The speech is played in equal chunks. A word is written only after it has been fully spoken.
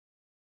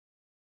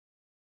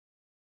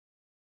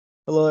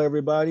Hello,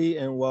 everybody,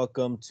 and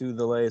welcome to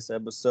the latest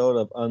episode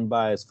of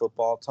Unbiased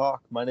Football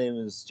Talk. My name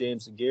is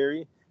James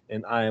Aguirre,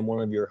 and I am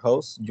one of your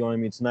hosts.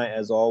 Joining me tonight,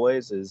 as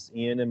always, is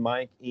Ian and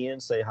Mike. Ian,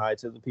 say hi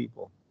to the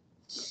people.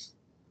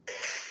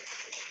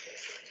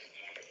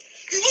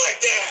 You like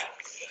that?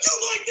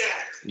 You like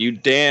that? You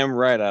damn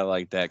right I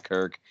like that,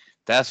 Kirk.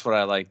 That's what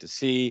I like to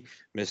see.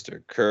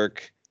 Mr.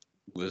 Kirk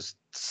was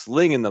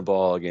slinging the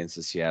ball against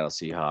the Seattle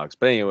Seahawks.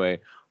 But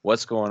anyway,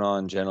 what's going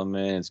on,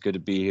 gentlemen? It's good to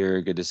be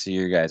here. Good to see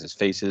your guys'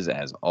 faces,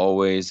 as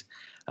always.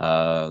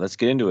 Let's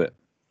get into it.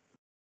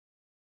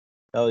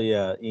 Hell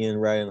yeah, Ian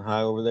riding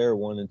high over there,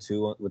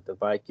 1-2 with the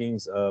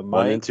Vikings.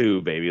 Mike,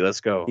 1-2, baby.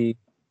 Let's go. the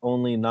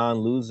only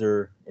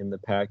non-loser in the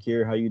pack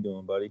here. How you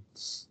doing, buddy?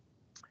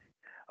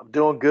 I'm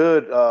doing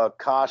good.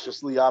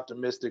 Cautiously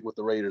optimistic with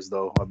the Raiders,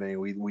 though. I mean,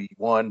 we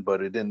won,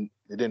 but it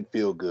didn't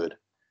feel good.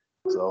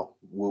 So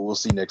we'll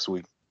see next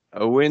week.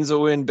 A win's a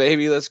win,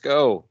 baby. Let's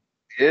go.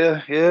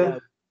 Yeah.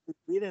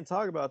 We didn't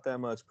talk about that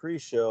much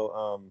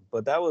pre-show,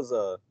 but that was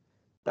a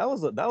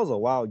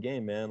wild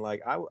game, man.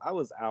 Like I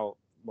was out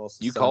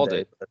most of You Sunday, called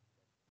it.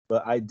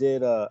 but I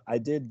did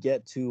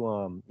get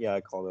to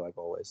I called it like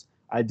always.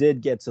 I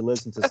did get to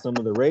listen to some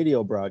of the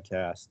radio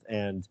broadcast,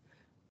 and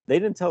they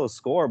didn't tell the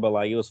score, but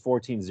like it was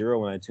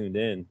 14-0 when I tuned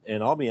in.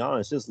 And I'll be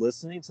honest, just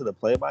listening to the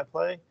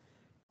play-by-play,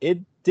 it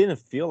didn't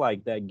feel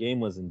like that game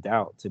was in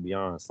doubt, to be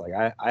honest. Like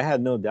I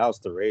had no doubts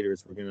the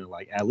Raiders were gonna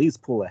like at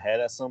least pull ahead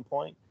at some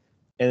point.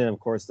 And then of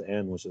course the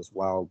end was just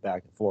wild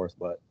back and forth.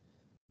 But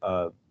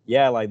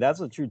yeah, like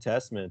that's a true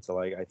testament to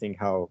like I think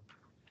how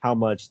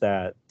much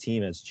that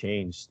team has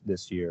changed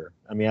this year.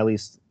 I mean, at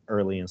least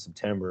early in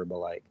September, but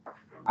like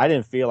I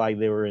didn't feel like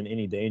they were in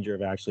any danger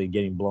of actually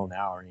getting blown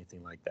out or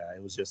anything like that.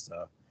 It was just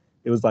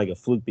it was like a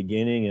fluke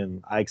beginning,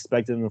 and I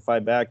expected them to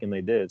fight back, and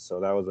they did.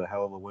 So that was a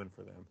hell of a win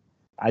for them.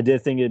 I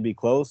did think it'd be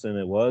close, and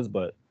it was,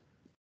 but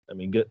I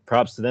mean, good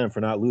props to them for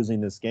not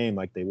losing this game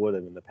like they would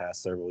have in the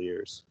past several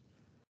years.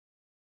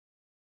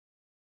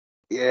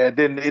 Yeah.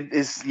 Then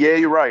it's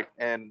you're right.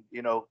 And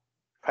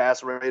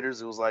past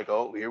Raiders, it was like,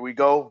 oh, here we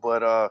go.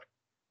 But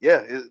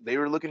they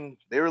were looking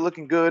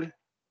good.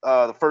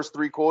 The first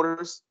three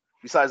quarters.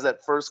 Besides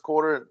that first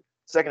quarter,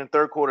 second and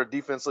third quarter,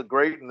 defense looked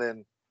great, and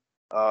then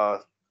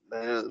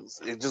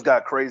it just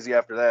got crazy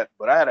after that.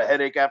 But I had a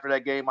headache after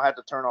that game. I had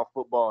to turn off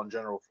football in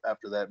general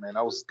after that, man.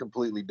 I was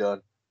completely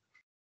done.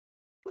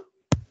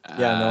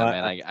 Yeah,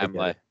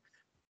 no,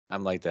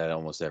 I'm like that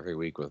almost every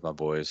week with my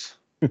boys.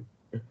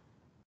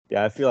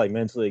 Yeah, I feel like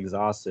mentally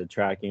exhausted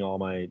tracking all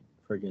my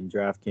freaking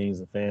DraftKings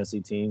and fantasy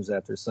teams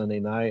after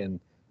Sunday night, and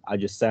I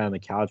just sat on the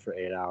couch for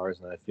 8 hours,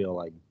 and I feel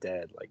like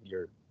dead. Like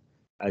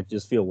I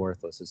just feel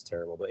worthless. It's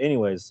terrible. But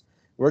anyways,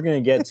 we're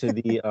gonna get to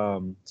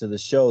the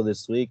show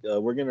this week.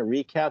 We're gonna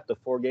recap the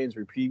 4 games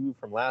we previewed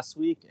from last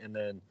week, and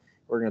then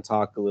we're gonna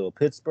talk a little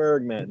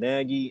Pittsburgh, Matt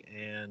Nagy,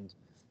 and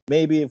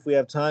maybe if we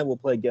have time, we'll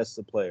play guess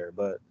the player.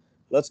 But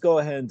let's go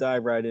ahead and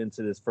dive right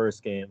into this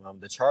first game.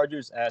 The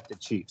Chargers at the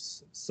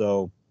Chiefs.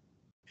 So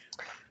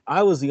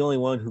I was the only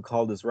one who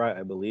called this right.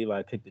 I believe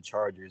I picked the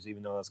Chargers,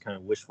 even though that's kind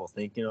of wishful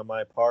thinking on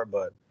my part.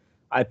 But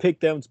I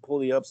picked them to pull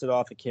the upset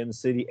off of Kansas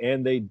City,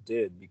 and they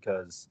did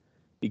because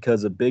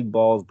of big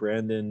balls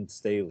Brandon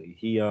Staley.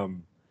 He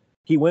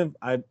went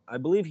I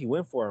believe he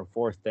went for it on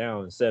 4th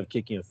down instead of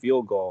kicking a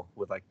field goal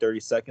with like 30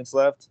 seconds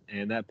left,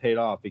 and that paid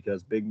off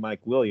because Big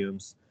Mike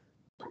Williams,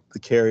 the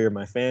carrier of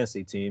my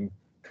fantasy team,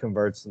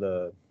 converts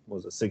a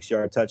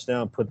 6-yard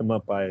touchdown, put them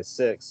up by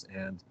 6,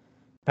 and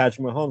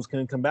Patrick Mahomes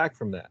couldn't come back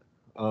from that.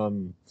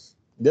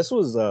 This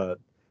was a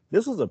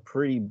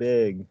pretty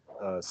big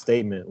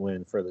statement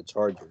win for the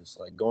Chargers.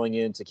 Like going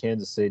into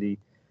Kansas City,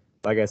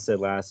 like I said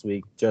last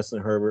week,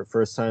 Justin Herbert,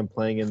 first time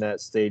playing in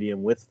that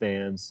stadium with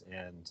fans,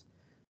 and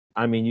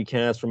I mean you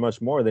can't ask for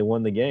much more. They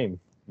won the game.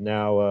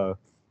 Now,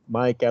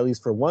 Mike, at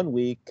least for 1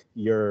 week,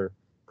 your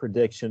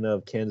prediction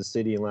of Kansas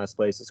City in last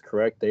place is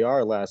correct. They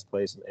are last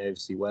place in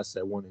AFC West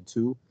at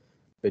 1-2.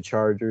 The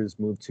Chargers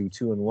moved to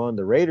 2-1.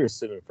 The Raiders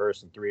sit in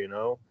first and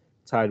 3-0.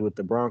 Tied with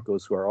the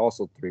Broncos, who are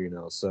also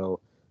 3-0. So,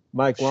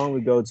 Mike, why don't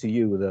we go to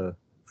you, the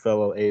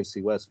fellow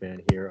AFC West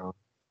fan here?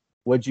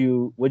 What'd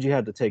you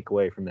have to take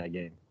away from that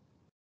game?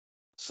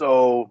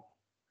 So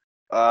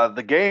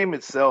the game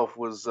itself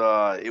was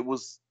it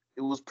was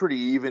pretty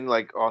even,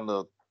 like on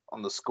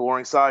the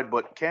scoring side,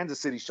 but Kansas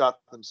City shot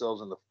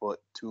themselves in the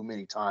foot too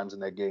many times in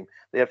that game.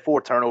 They had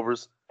 4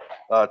 turnovers,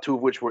 2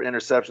 of which were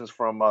interceptions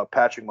from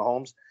Patrick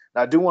Mahomes.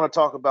 Now I do want to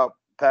talk about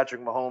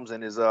Patrick Mahomes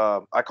and his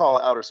I call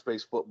it outer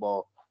space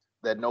football,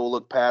 that no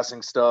look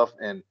passing stuff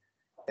and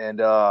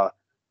all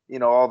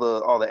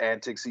the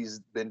antics he's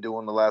been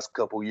doing the last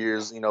couple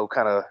years,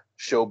 kind of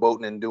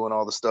showboating and doing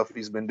all the stuff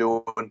he's been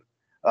doing.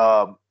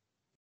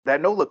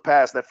 That no look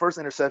pass, that first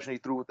interception he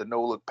threw with the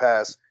no look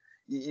pass,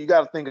 you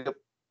got to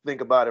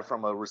think about it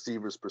from a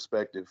receiver's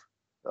perspective.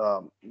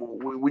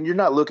 When you're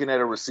not looking at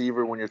a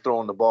receiver when you're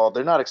throwing the ball,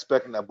 they're not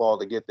expecting that ball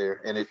to get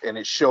there, and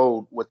it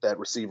showed with that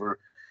receiver.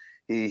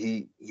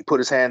 He put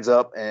his hands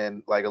up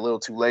and like a little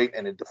too late,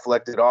 and it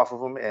deflected off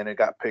of him, and it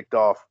got picked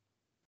off.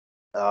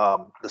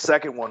 The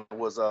second one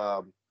was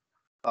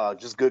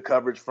just good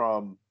coverage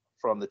from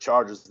the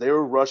Chargers. They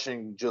were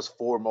rushing just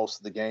for most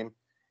of the game,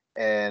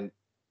 and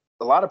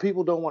a lot of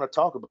people don't want to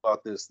talk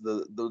about this.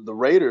 The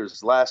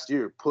Raiders last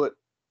year put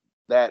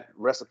that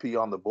recipe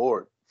on the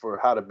board for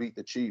how to beat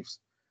the Chiefs.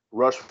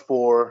 Rush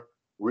for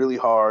really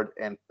hard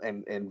and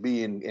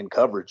be in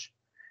coverage.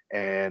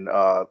 And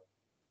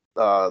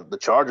the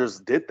Chargers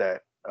did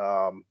that.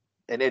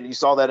 And then you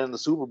saw that in the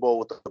Super Bowl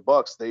with the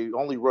Bucks. They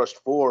only rushed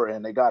 4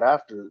 and they got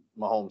after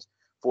Mahomes,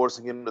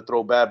 forcing him to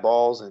throw bad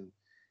balls and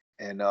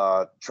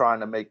trying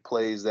to make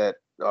plays that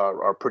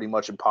are pretty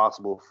much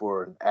impossible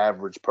for an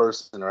average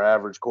person or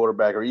average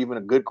quarterback or even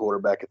a good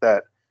quarterback at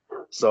that.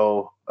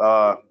 So,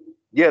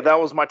 yeah, that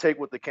was my take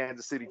with the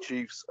Kansas City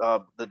Chiefs.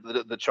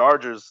 The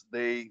Chargers,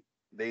 they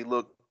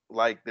look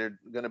like they're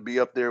going to be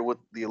up there with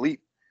the elite.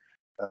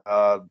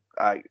 I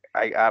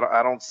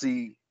don't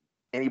see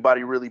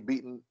anybody really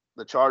beating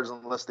the Chargers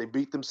unless they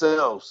beat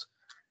themselves,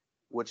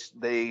 which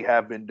they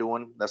have been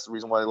doing. That's the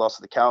reason why they lost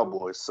to the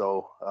Cowboys.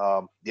 So,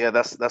 yeah,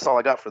 that's all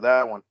I got for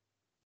that one.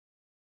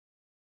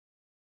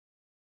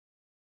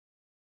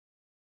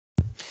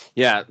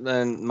 Yeah,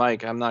 then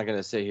Mike, I'm not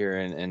gonna sit here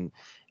and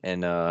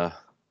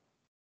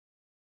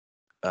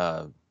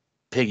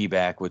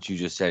piggyback what you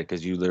just said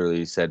because you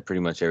literally said pretty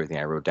much everything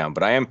I wrote down.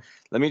 But I am.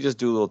 Let me just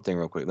do a little thing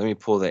real quick. Let me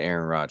pull the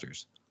Aaron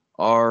Rodgers.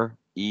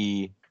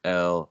 RELAX.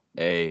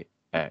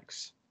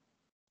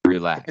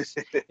 Relax.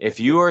 If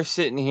you are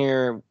sitting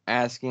here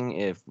asking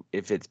if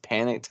it's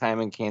panic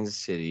time in Kansas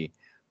City,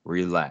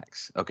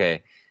 relax.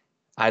 Okay.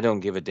 I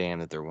don't give a damn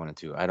that they're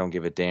 1-2. I don't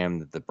give a damn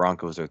that the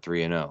Broncos are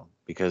 3-0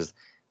 because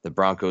the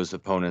Broncos'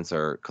 opponents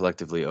are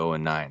collectively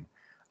 0-9.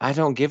 I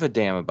don't give a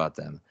damn about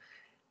them.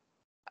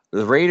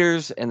 The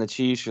Raiders and the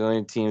Chiefs are the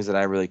only teams that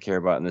I really care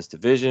about in this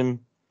division.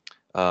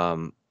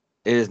 It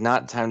is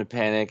not time to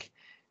panic.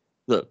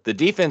 Look, the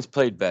defense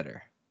played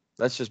better.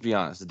 Let's just be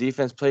honest. The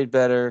defense played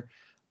better,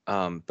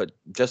 but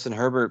Justin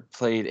Herbert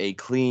played a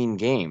clean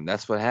game.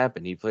 That's what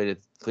happened. He played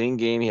a clean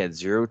game. He had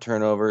 0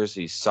 turnovers.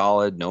 He's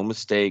solid, no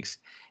mistakes.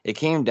 It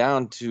came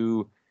down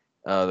to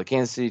the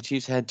Kansas City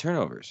Chiefs had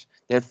turnovers.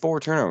 They had 4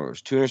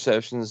 turnovers, 2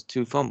 interceptions,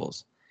 2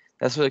 fumbles.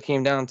 That's what it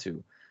came down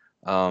to.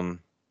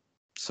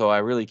 So I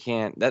really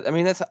can't.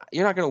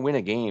 You're not going to win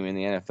a game in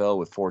the NFL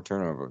with 4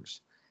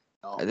 turnovers.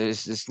 No.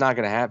 It's not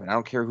going to happen. I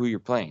don't care who you're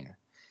playing.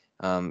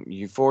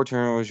 You 4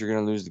 turnovers, you're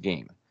going to lose the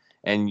game.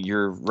 And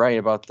you're right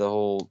about the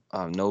whole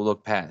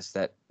no-look pass.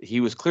 That he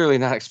was clearly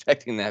not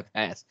expecting that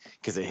pass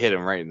because it hit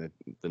him right in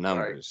the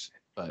numbers.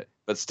 Right.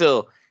 But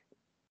still,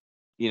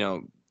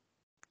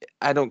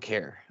 I don't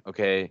care.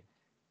 Okay,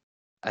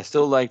 I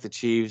still like the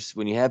Chiefs.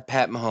 When you have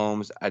Pat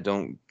Mahomes, I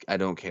don't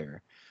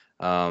care.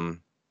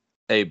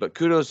 Hey, but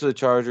kudos to the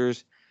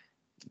Chargers.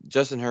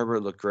 Justin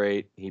Herbert looked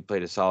great. He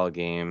played a solid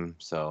game.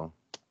 So,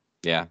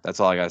 yeah, that's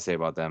all I got to say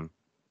about them.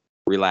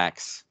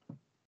 Relax.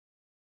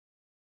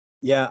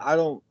 Yeah, I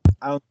don't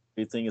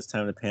think it's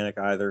time to panic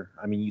either.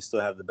 I mean, you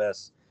still have the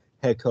best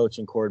head coach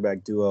and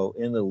quarterback duo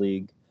in the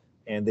league,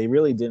 and they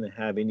really didn't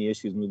have any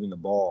issues moving the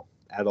ball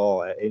at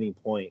all at any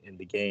point in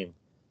the game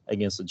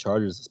against the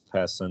Chargers this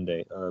past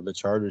Sunday. The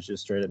Chargers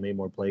just straight up made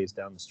more plays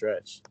down the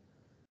stretch.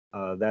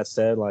 That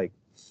said, like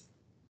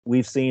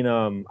we've seen,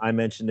 I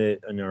mentioned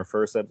it in our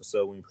first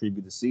episode when we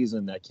previewed the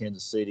season that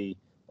Kansas City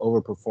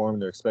overperformed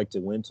their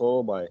expected win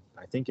total by,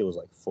 I think it was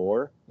like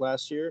 4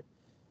 last year.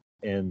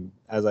 And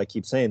as I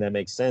keep saying, that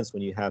makes sense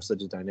when you have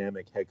such a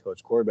dynamic head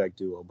coach quarterback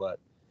duo. But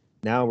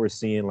now we're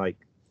seeing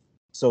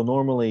so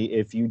normally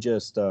if you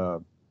just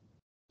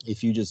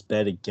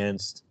bet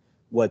against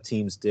what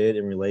teams did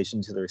in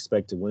relation to their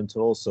expected win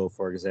total. So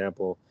for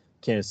example,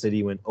 Kansas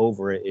City went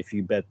over it. If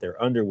you bet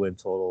their under win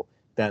total,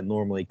 that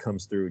normally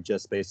comes through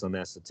just based on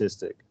that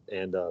statistic.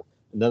 And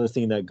another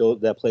thing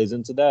that plays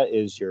into that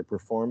is your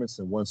performance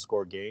in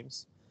 1-score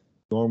games.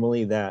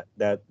 Normally that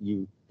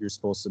you're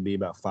supposed to be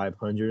about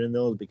 500 in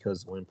those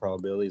because win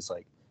probability is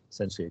like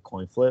essentially a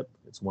coin flip.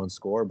 It's 1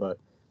 score, but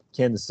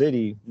Kansas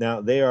City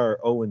now they are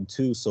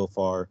 0-2 so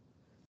far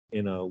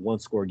in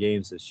 1-score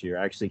games this year.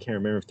 I actually can't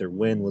remember if their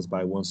win was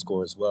by 1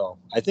 score as well.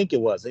 I think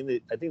it was. I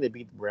think they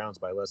beat the Browns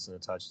by less than a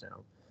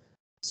touchdown.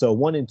 So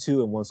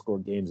 1-2 in 1-score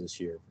games this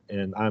year,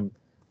 and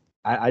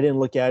I didn't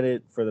look at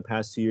it for the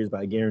past 2 years, but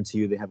I guarantee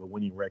you they have a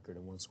winning record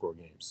in 1-score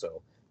games.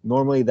 So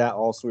normally that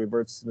also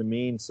reverts to the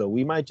mean. So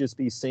we might just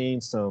be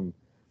seeing some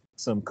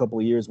couple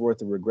of years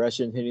worth of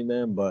regression hitting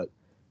them, but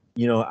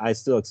I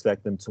still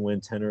expect them to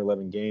win 10 or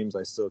 11 games.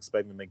 I still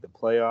expect them to make the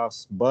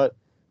playoffs, but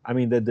I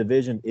mean the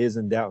division is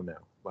in doubt now,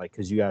 like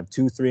because you have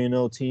 2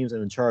 3-0 teams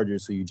and the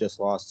Chargers who you just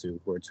lost to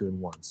who are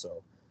 2-1.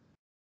 So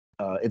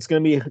it's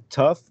going to be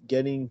tough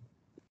getting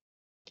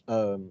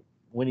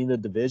winning the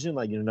division.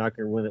 Like you're not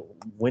going to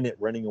win it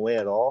running away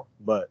at all,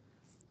 but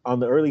on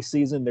the early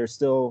season, they're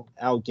still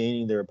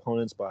outgaining their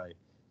opponents by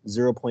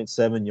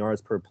 0.7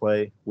 yards per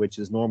play, which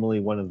is normally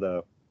one of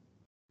the,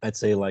 I'd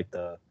say like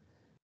a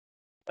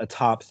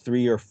top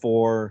 3 or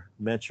 4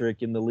 metric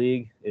in the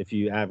league. If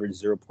you average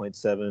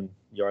 0.7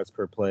 yards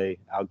per play,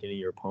 outgaining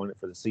your opponent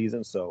for the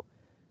season. So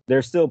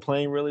they're still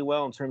playing really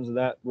well in terms of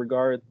that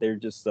regard. They're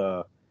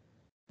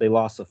they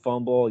lost a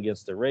fumble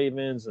against the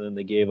Ravens, and then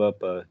they gave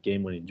up a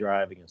game-winning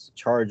drive against the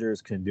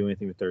Chargers. Couldn't do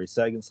anything with 30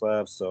 seconds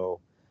left.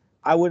 So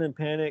I wouldn't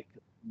panic,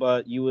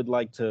 but you would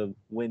like to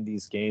win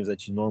these games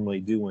that you normally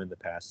do win the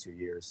past 2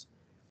 years.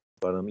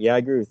 But yeah, I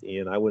agree with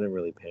Ian. I wouldn't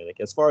really panic.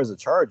 As far as the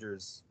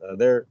Chargers,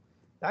 their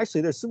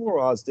Super Bowl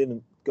odds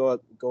didn't go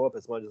up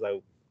as much as I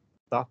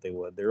thought they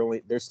would.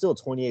 They're still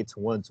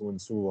 28-1 to win the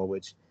Super Bowl,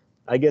 which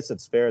I guess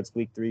it's fair. It's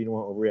week 3. You don't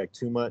want to overreact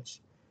too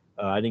much.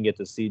 I didn't get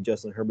to see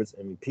Justin Herbert's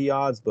MVP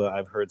odds, but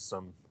I've heard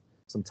some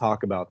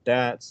talk about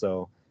that.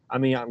 So I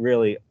mean, I'm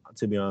really,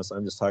 to be honest,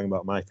 I'm just talking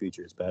about my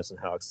futures bets and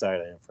how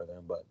excited I am for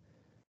them. But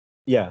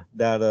yeah,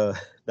 that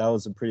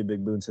was a pretty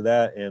big boon to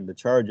that. And the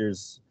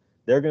Chargers,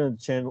 they're going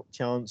to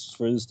challenge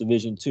for this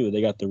division too.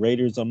 They got the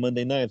Raiders on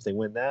Monday night. If they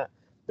win that,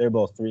 they're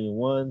both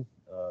 3-1.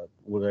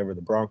 Whatever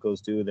the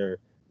Broncos do, they're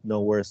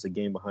no worse a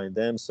game behind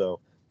them. So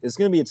it's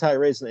going to be a tight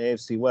race in the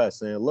AFC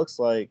West. And it looks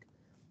like,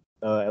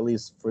 at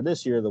least for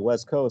this year, the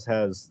West Coast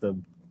has the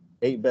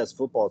 8 best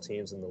football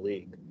teams in the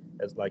league,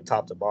 as like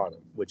top to bottom,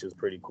 which is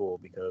pretty cool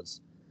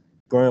because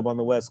growing up on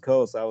the West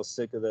Coast, I was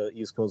sick of the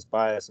East Coast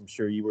bias. I'm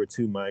sure you were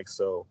too, Mike.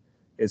 So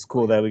it's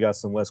cool that we got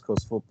some West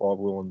Coast football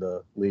ruling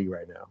the league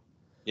right now.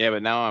 Yeah,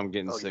 but now I'm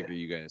getting sick of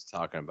you guys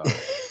talking about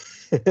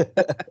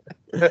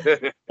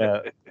it.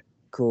 Yeah,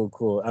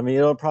 cool. I mean,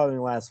 it'll probably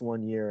last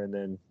 1 year, and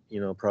then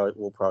we'll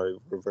probably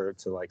revert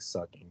to like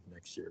sucking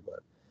next year, but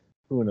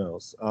who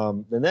knows?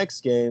 The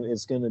next game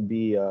is going to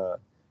be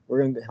we're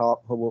going to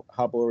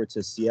hop over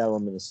to Seattle,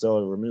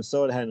 Minnesota, where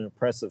Minnesota had an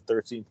impressive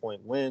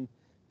 13-point win.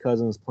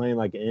 Cousins playing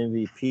like an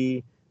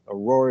MVP, a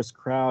roars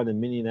crowd in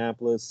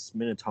Minneapolis,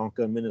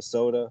 Minnetonka,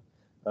 Minnesota.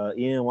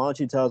 Ian, why don't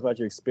you tell us about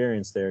your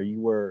experience there? You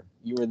were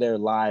there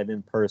live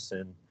in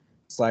person,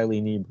 slightly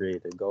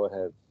inebriated. Go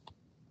ahead.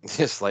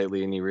 Just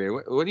slightly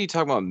inebriated. What are you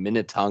talking about,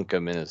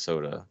 Minnetonka,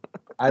 Minnesota?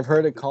 I've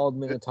heard it called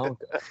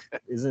Minnetonka.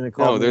 Isn't it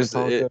called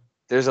Minnetonka?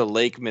 There's a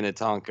Lake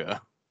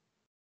Minnetonka.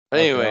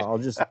 Okay, Anyway, I'll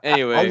just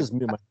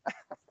mute my.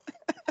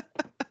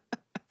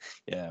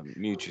 Yeah,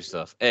 mute your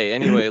stuff. Hey,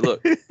 anyway,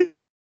 look,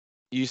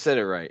 you said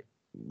it right.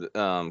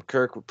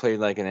 Kirk played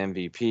like an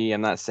MVP. I'm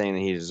not saying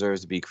that he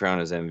deserves to be crowned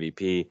as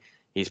MVP.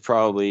 He's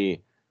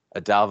probably a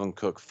Dalvin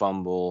Cook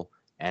fumble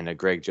and a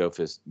Greg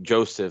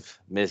Joseph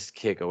missed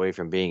kick away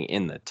from being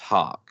in the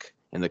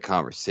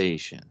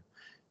conversation.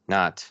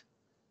 Not,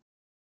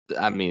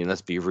 I mean,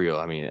 let's be real.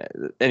 I mean,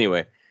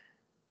 anyway.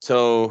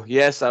 So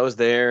yes, I was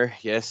there.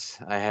 Yes,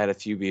 I had a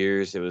few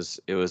beers. It was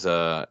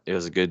a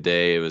good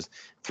day. It was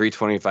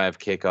 3:25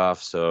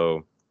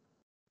 kickoff.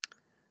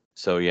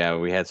 So yeah,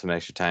 we had some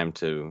extra time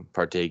to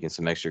partake in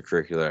some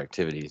extracurricular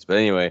activities. But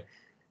anyway,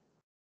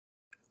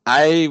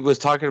 I was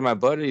talking to my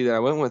buddy that I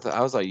went with.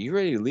 I was like, "You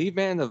ready to leave,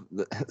 man?"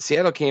 The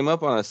Seattle came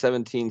up on a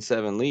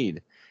 17-7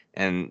 lead,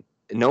 and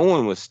no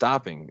one was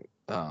stopping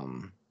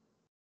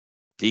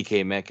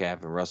DK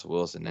Metcalf and Russell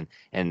Wilson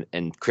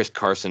and Chris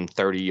Carson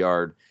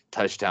 30-yard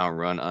touchdown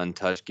run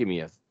untouched. Give me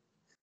a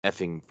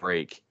effing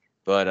break.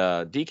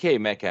 But DK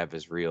Metcalf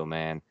is real,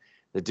 man.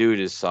 The dude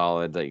is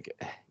solid. Like,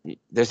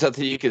 there's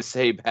nothing you can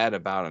say bad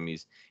about him.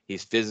 He's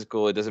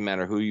physical. It doesn't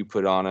matter who you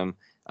put on him.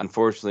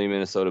 Unfortunately,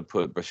 Minnesota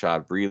put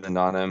Bashaud Breeland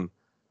on him.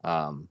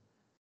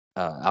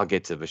 I'll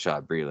get to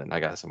Bashaud Breeland. I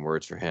got some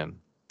words for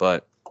him.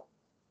 But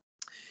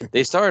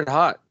they started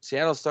hot.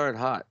 Seattle started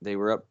hot. They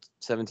were up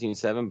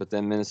 17-7, but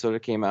then Minnesota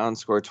came out and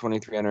scored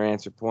 23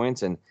 unanswered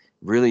points and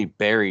really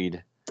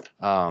buried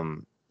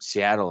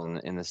Seattle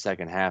in the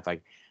second half.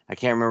 I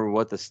can't remember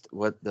what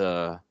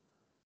the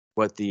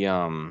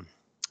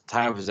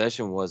time of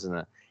possession was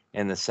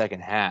in the second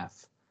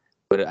half,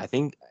 but I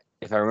think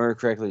if I remember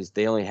correctly,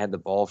 they only had the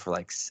ball for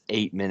like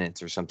 8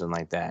 minutes or something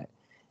like that,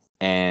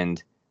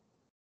 and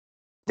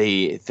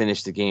they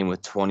finished the game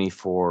with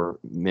 24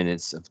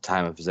 minutes of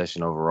time of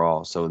possession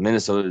overall. So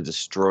Minnesota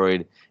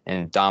destroyed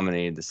and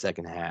dominated the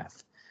second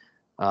half.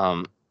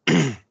 But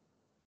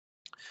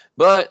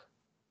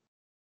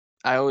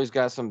I always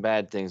got some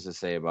bad things to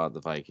say about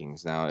the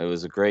Vikings. Now, it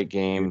was a great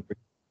game.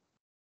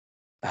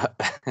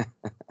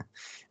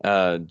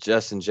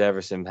 Justin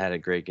Jefferson had a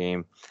great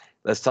game.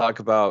 Let's talk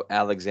about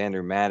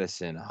Alexander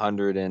Madison.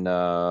 Hold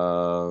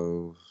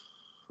on.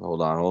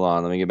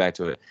 Let me get back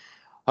to it.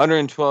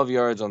 112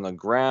 yards on the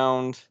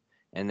ground,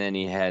 and then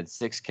he had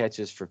 6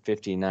 catches for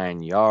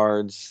 59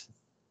 yards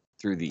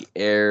through the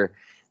air.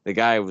 The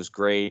guy was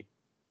great.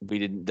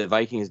 The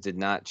Vikings did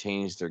not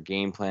change their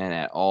game plan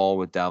at all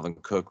with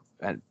Dalvin Cook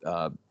at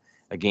a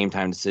game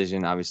time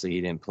decision. Obviously, he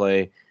didn't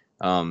play.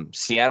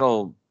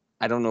 Seattle,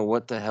 I don't know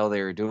what the hell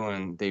they were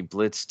doing. They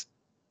blitzed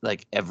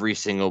like every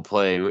single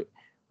play.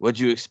 What'd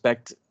you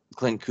expect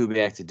Clint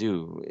Kubiak to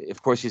do?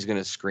 Of course, he's going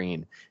to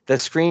screen.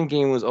 That screen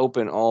game was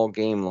open all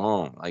game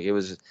long. Like, it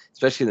was,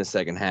 especially in the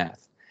second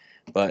half.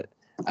 But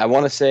I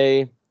want to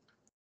say,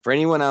 for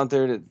anyone out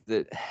there that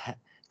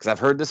because I've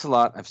heard this a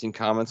lot, I've seen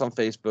comments on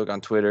Facebook,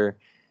 on Twitter.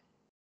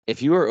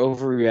 If you are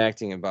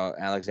overreacting about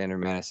Alexander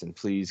Madison,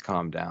 please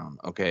calm down,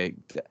 okay?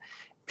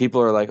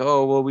 People are like,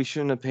 oh, well, we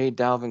shouldn't have paid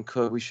Dalvin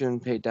Cook. We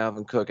shouldn't pay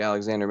Dalvin Cook,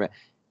 Alexander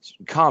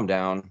Madison. Calm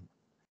down.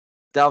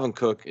 Dalvin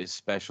Cook is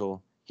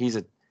special. He's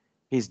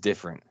he's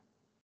different.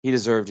 He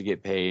deserved to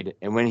get paid,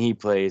 and when he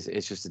plays,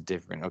 it's just a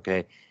different.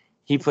 Okay,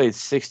 he played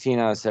 16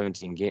 out of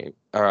 17 games,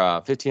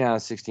 or 15 out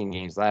of 16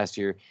 games last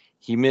year.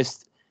 He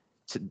missed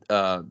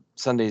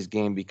Sunday's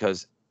game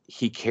because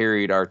he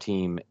carried our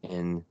team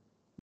in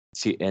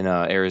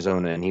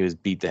Arizona, and he was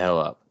beat the hell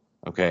up.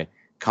 Okay,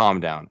 calm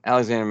down.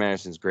 Alexander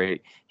Madison's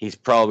great. He's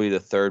probably the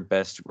third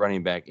best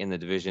running back in the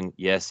division.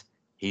 Yes,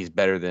 he's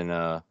better than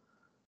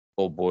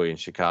old boy in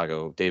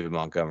Chicago, David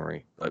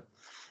Montgomery. But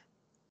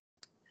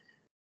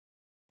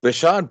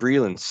Bashaud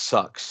Breeland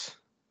sucks.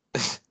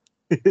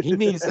 He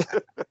needs,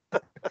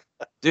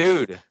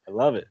 dude. I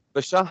love it.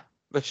 Bashaud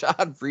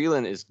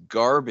Breeland is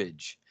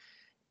garbage.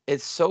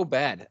 It's so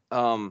bad.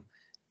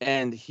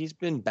 And he's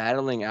been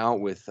battling out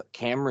with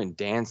Cameron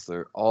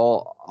Dantzler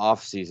all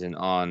offseason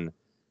on,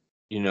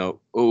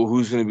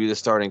 who's going to be the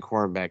starting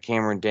cornerback,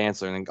 Cameron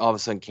Dantzler. And then all of a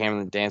sudden,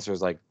 Cameron Dantzler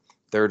is like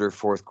third or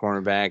fourth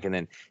cornerback. And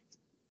then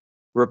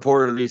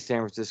reportedly, San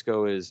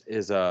Francisco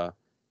is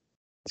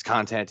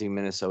contacting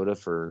Minnesota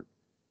for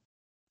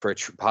a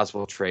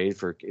possible trade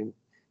for.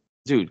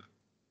 Dude,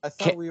 I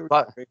thought we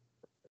already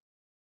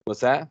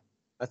what's that?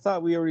 I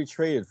thought we already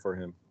traded for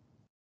him.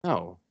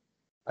 No,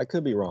 I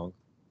could be wrong.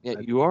 Yeah,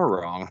 you are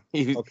wrong.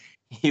 He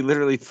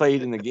literally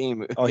played in the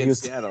game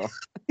against Seattle.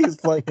 He was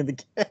playing in the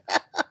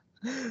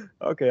game.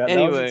 Okay.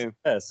 Anyway,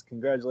 yes,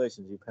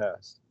 congratulations, you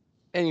passed.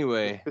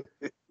 Anyway,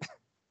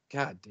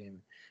 God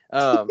damn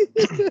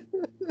it.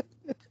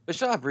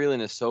 Bashaud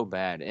Breeland is so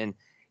bad, and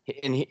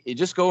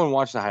just go and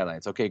watch the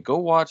highlights. Okay, go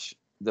watch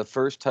the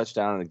first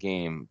touchdown of the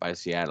game by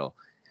Seattle.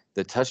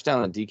 The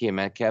touchdown that DK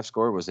Metcalf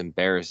scored was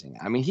embarrassing.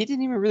 I mean, he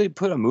didn't even really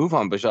put a move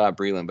on Bashaud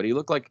Breeland, but he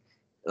looked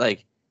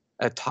like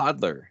a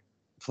toddler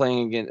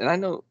playing again. And I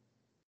know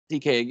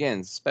DK again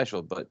is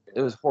special, but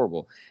it was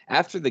horrible.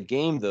 After the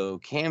game, though,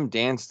 Cam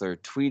Dantzler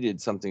tweeted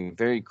something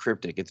very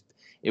cryptic.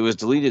 It was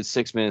deleted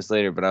 6 minutes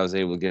later, but I was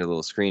able to get a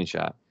little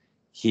screenshot.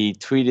 He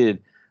tweeted,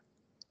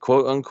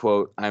 quote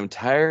unquote, "I'm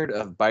tired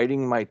of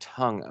biting my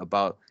tongue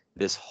about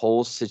this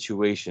whole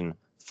situation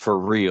for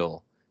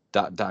real. ...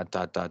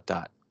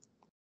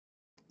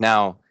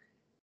 Now,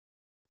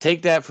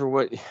 take that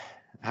for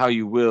how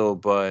you will,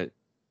 but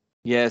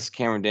yes,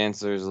 Cameron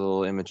Dantzler is a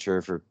little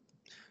immature for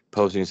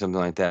posting something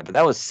like that. But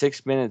that was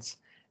 6 minutes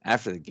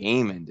after the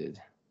game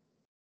ended.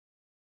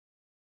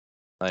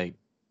 Like,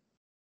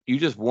 you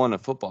just won a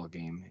football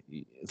game.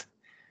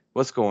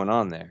 What's going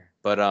on there?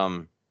 But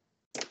other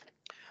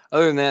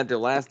than that, the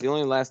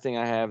only last thing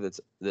I have that's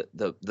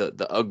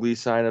the ugly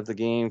side of the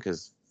game,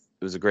 because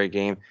it was a great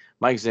game.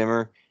 Mike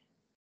Zimmer.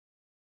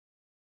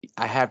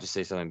 I have to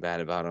say something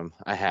bad about him.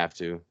 I have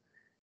to.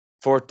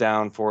 4th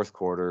down, 4th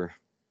quarter.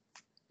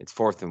 It's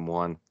 4th and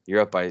 1.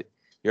 You're up by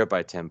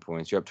 10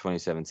 points. You're up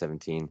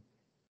 27-17.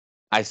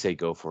 I say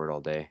go for it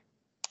all day.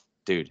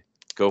 Dude,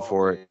 go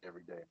for it.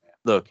 Every day, man.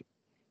 Look,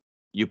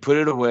 you put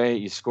it away,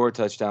 you score a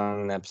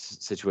touchdown in that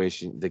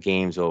situation, the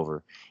game's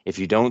over. If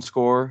you don't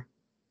score,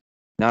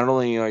 not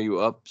only are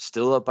you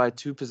still up by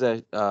two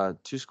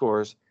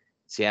scores,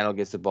 Seattle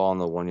gets the ball on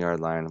the 1-yard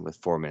line with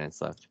 4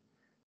 minutes left.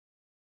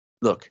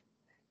 Look,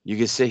 you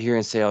can sit here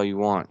and say all you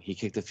want. He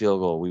kicked the field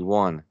goal. We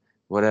won.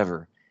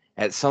 Whatever.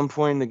 At some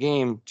point in the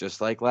game,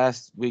 just like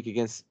last week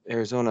against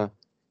Arizona,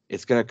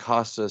 it's going to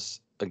cost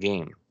us a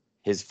game.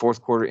 His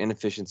 4th quarter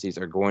inefficiencies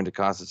are going to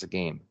cost us a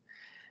game.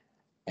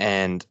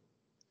 And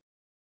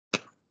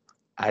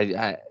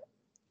I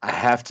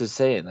have to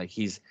say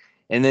it.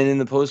 And then in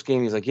the post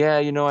game, he's like, yeah,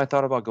 I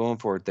thought about going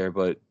for it there,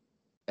 but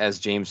as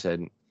James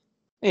said,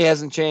 he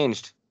hasn't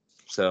changed.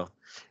 So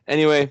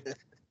anyway,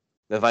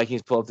 the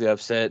Vikings pull up the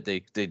upset. They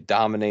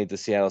dominate the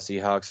Seattle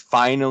Seahawks.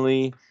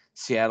 Finally,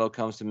 Seattle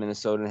comes to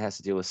Minnesota and has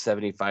to deal with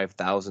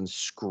 75,000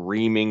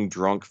 screaming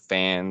drunk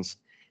fans.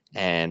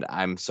 And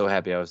I'm so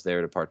happy I was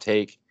there to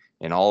partake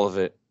in all of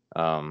it.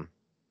 1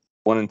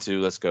 and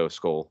 2, let's go,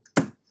 Skol.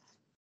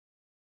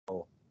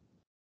 Oh.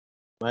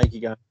 Mike,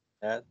 you got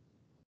that?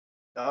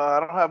 I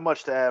don't have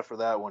much to add for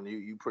that one.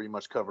 You pretty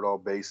much covered all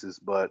bases.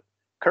 But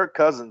Kirk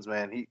Cousins,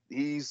 man,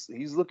 he's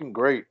looking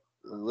great.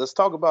 Let's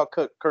talk about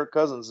Kirk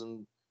Cousins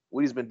and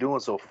what he's been doing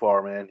so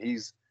far, man.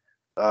 His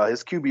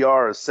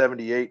QBR is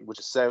 78, which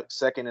is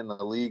second in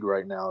the league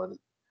right now, and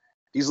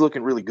he's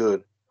looking really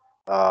good.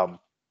 The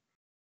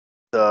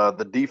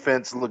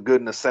defense looked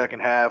good in the second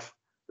half.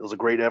 It was a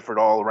great effort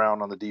all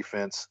around on the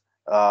defense.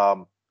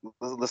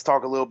 Let's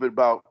talk a little bit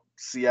about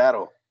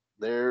Seattle.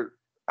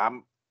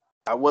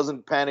 I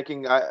wasn't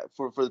panicking.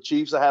 For the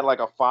Chiefs, I had like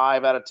a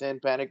 5 out of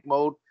 10 panic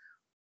mode.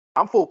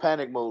 I'm full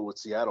panic mode with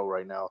Seattle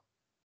right now.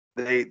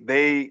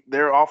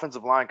 Their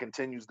offensive line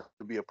continues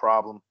to be a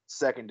problem.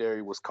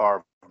 Secondary was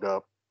carved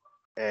up,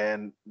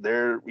 and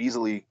they're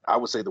easily, I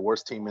would say, the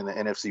worst team in the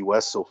NFC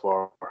West so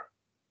far.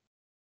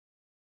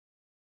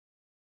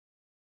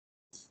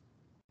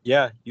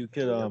 Yeah, you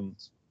could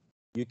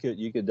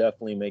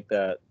definitely make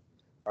that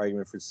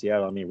argument for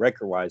Seattle. I mean,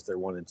 record-wise, they're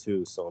 1 and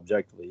 2, so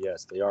objectively,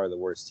 yes, they are the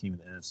worst team in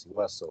the NFC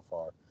West so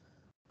far.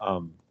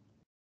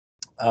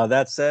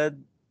 That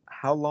said,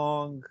 how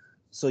long?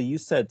 So you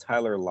said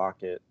Tyler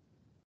Lockett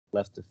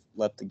left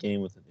the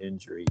game with an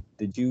injury.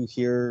 Did you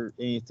hear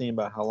anything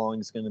about how long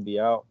he's going to be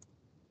out,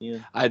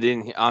 Ian? I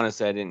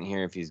didn't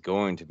hear if he's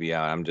going to be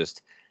out.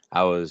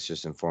 I was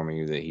just informing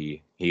you that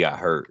he got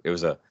hurt.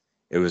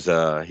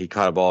 He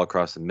caught a ball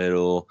across the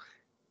middle.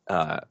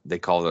 They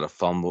called it a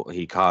fumble.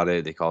 He caught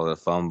it. They called it a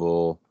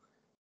fumble.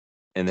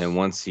 And then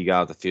once he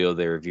got off the field,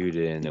 they reviewed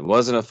it, and it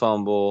wasn't a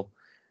fumble.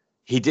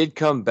 He did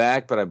come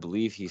back, but I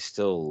believe he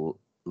still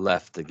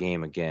left the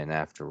game again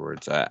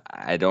afterwards.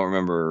 I don't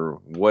remember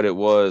what it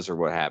was or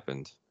what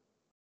happened.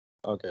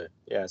 Okay,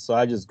 yeah. So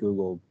I just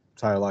googled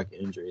Tyler Lockett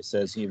injury. It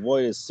says he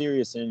avoided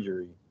serious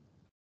injury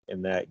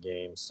in that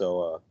game.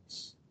 So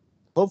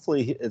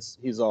hopefully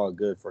he's all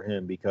good for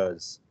him,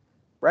 because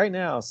right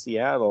now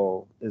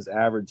Seattle is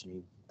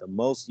averaging the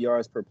most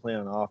yards per play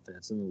on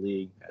offense in the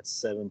league at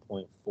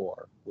 7.4,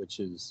 which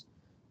is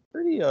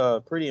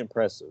pretty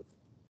impressive.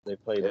 They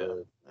play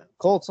the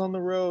Colts on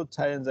the road,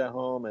 Titans at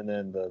home, and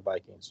then the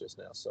Vikings just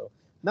now. So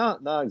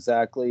not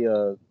exactly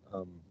a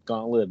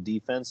gauntlet of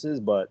defenses,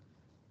 but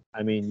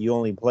I mean, you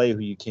only play who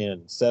you can.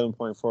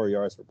 7.4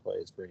 yards per play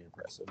is pretty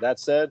impressive. That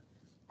said,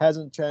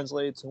 hasn't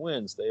translated to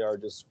wins. They are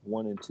just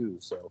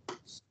 1-2. So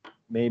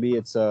maybe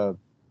it's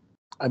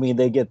I mean,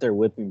 they get their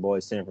whipping boy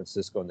San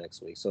Francisco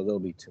next week, so they'll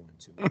be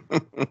 2-2.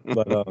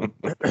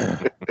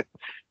 But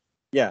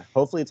yeah,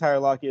 hopefully Tyler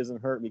Lockett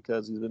isn't hurt,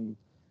 because he's been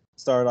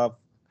started off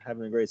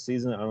having a great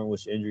season. I don't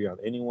wish injury on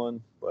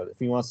anyone, but if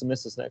he wants to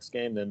miss this next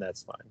game, then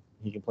that's fine.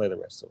 He can play the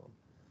rest of them.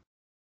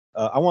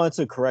 I wanted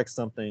to correct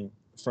something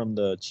from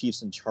the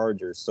Chiefs and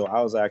Chargers. So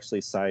I was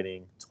actually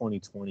citing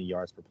 2020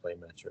 yards per play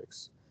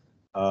metrics.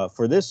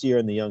 For this year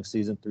in the young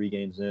season, 3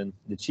 games in,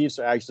 the Chiefs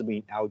are actually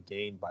being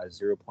outgained by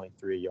 0.3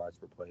 yards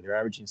per play. They're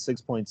averaging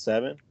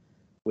 6.7,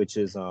 which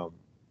is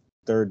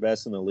third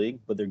best in the league,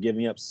 but they're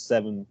giving up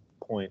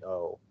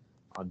 7.0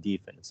 on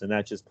defense, and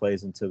that just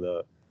plays into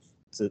the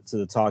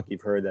talk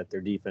you've heard that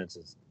their defense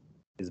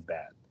is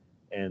bad,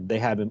 and they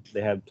haven't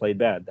played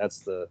bad. That's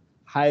the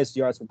highest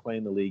yards per play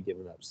in the league,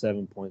 giving up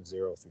 7.0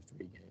 through 3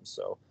 games.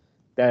 So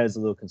that is a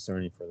little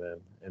concerning for them.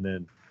 And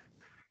then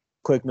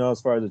quick note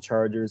as far as the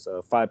Chargers,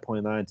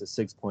 5.9 to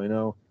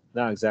 6.0,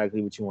 not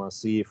exactly what you want to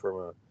see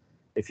from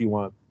if you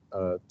want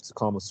to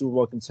call them a Super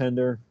Bowl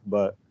contender,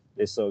 but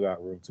they still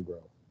got room to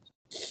grow.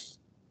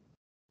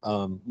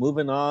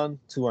 Moving on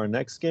to our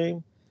next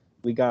game,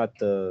 we got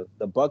the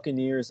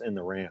Buccaneers and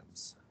the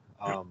Rams.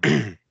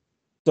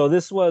 So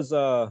this was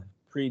a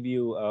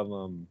preview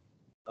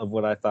of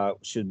what I thought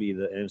should be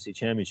the NFC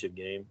Championship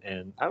game,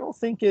 and I don't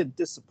think it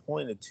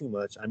disappointed too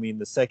much. I mean,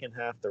 the second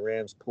half, the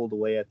Rams pulled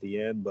away at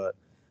the end, but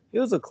it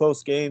was a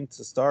close game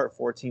to start,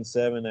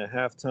 14-7 at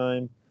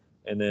halftime,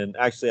 and then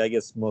actually, I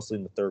guess mostly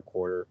in the third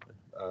quarter,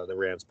 the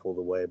Rams pulled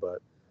away.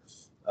 But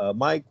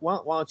Mike, why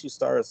don't you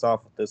start us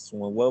off with this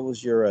one? What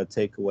was your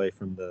takeaway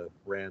from the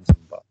Rams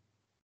and Bucs?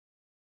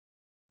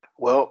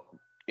 Well,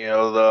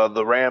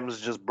 the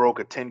Rams just broke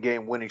a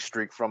 10-game winning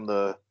streak from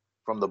the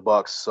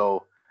Bucks.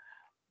 So,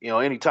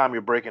 anytime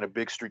you're breaking a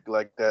big streak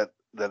like that,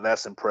 then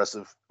that's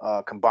impressive.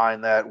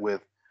 Combine that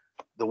with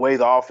the way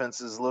the offense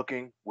is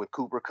looking, with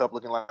Cooper Kupp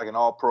looking like an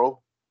all-pro.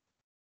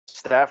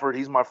 Stafford,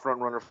 he's my front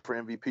runner for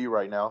MVP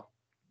right now.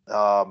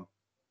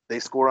 They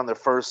scored on their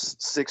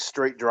first 6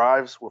 straight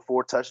drives with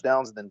 4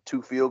 touchdowns and then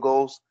 2 field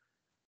goals.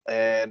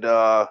 And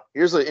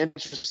here's an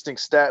interesting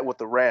stat with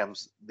the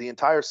Rams. The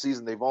entire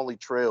season, they've only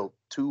trailed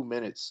 2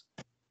 minutes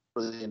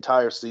for the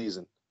entire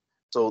season.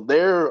 So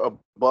they're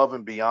above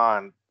and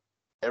beyond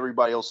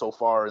everybody else so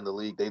far in the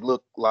league. They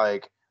look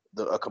like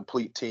a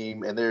complete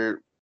team, and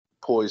they're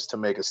poised to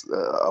make a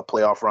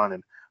playoff run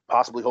and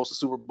possibly host a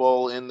Super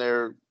Bowl in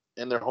their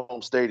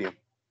home stadium.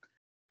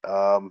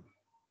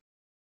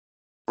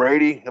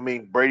 Brady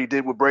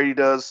did what Brady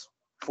does,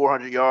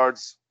 400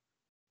 yards,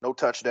 no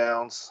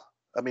touchdowns.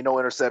 No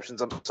interceptions.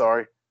 I'm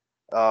sorry.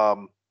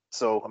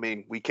 So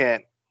we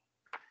can't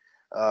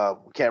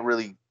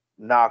really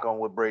knock on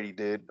what Brady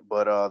did,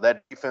 but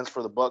that defense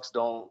for the Bucs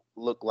don't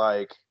look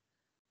like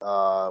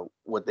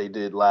what they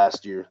did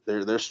last year.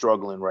 They're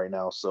struggling right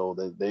now, so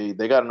they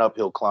got an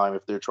uphill climb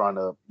if they're trying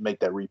to make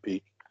that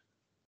repeat.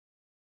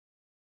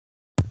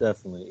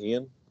 Definitely,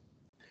 Ian.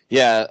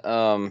 Yeah,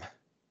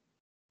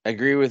 I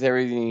agree with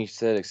everything you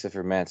said except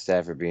for Matt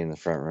Stafford being the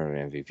front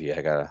runner MVP.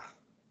 I gotta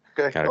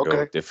go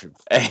with different.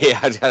 Hey,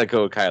 I gotta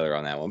go with Kyler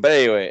on that one. But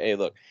anyway, hey,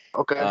 look.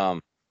 Okay.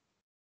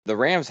 The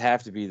Rams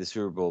have to be the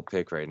Super Bowl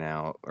pick right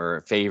now, or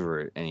a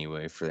favorite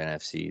anyway for the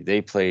NFC.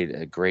 They played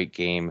a great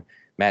game.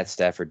 Matt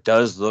Stafford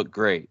does look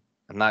great.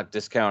 I'm not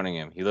discounting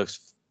him. He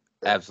looks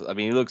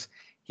absolutely.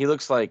 He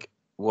looks like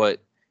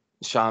what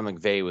Sean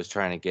McVay was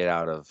trying to get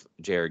out of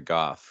Jared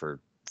Goff for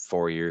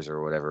 4 years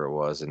or whatever it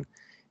was, and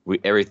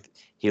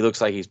he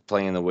looks like he's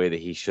playing the way that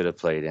he should have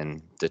played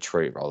in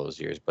Detroit for all those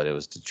years, but it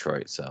was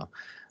Detroit. So,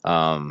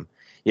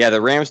 yeah,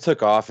 the Rams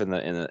took off in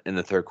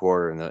the third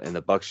quarter, and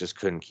the Bucs just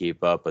couldn't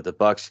keep up. But the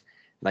Bucs,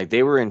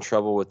 they were in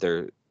trouble with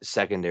their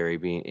secondary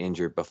being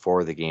injured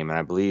before the game, and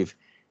I believe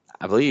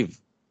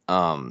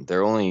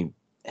their only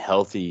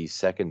healthy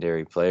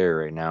secondary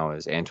player right now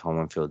is Antoine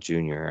Winfield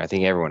Jr. I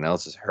think everyone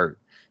else is hurt.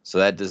 So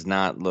that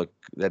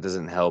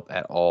doesn't help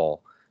at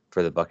all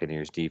for the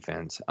Buccaneers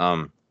defense.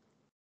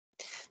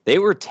 They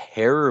were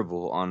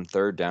terrible on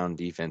third down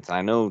defense.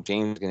 I know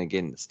James is going to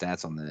get into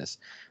stats on this,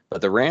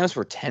 but the Rams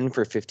were 10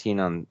 for 15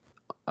 on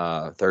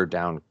third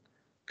down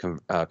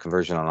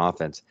conversion on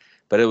offense.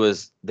 But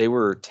they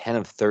were 10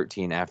 of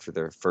 13 after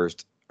their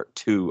first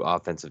 2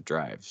 offensive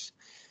drives.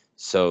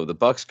 So the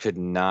Bucs could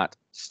not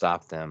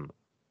stop them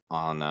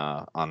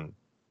on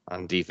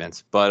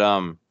defense.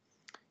 But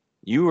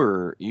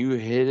you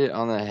hit it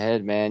on the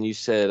head, man. You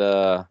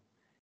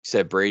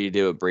said Brady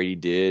did what Brady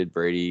did.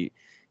 Brady,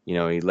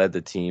 he led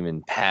the team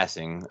in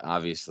passing,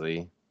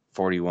 obviously,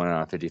 41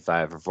 out of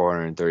 55 for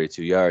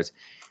 432 yards.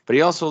 But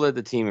he also led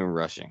the team in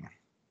rushing.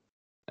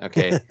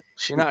 Okay,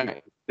 you're not.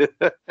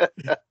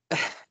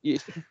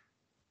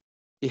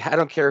 I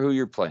don't care who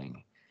you're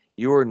playing.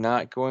 You are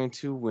not going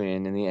to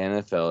win in the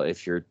NFL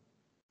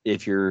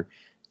if your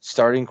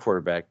starting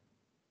quarterback.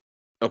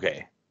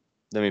 Okay,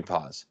 let me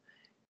pause.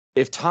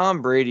 If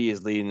Tom Brady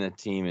is leading the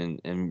team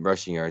in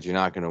rushing yards, you're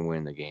not going to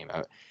win the game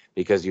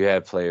because you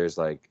have players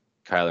like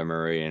Kyler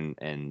Murray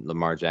and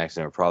Lamar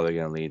Jackson are probably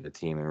going to lead the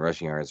team in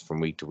rushing yards from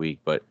week to week.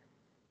 But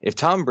if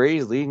Tom Brady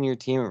is leading your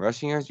team in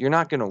rushing yards, you're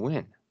not going to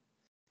win,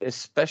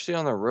 especially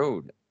on the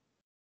road.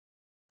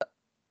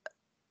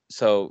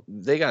 So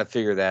they got to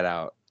figure that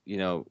out.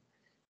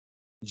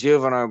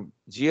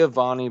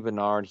 Giovanni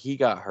Bernard, he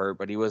got hurt,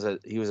 but he was a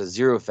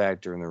zero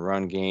factor in the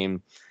run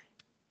game.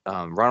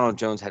 Ronald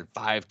Jones had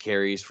 5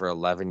 carries for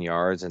 11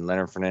 yards, and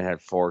Leonard Fournette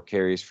had 4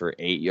 carries for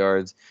 8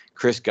 yards.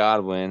 Chris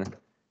Godwin,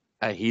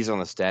 he's on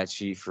the stat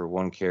sheet for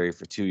 1 carry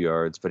for 2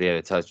 yards, but he had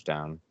a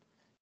touchdown.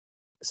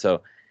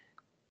 So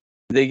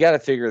they got to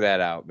figure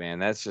that out, man.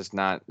 That's just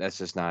not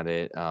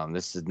it.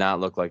 This does not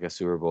look like a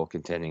Super Bowl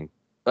contending.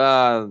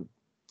 I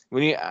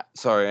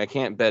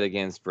can't bet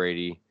against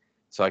Brady,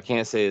 so I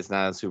can't say it's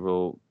not a Super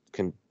Bowl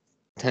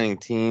contending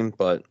team,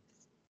 but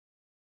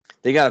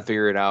they got to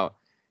figure it out.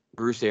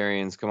 Bruce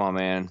Arians, come on,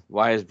 man.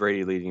 Why is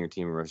Brady leading your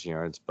team in rushing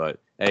yards? But,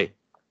 hey,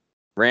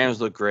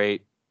 Rams look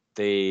great.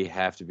 They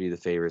have to be the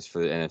favorites for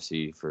the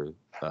NFC for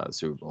the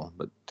Super Bowl.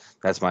 But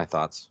that's my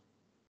thoughts.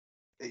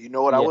 You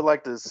know what? Yeah. I would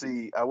like to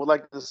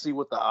see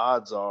what the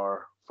odds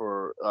are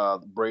for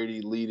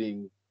Brady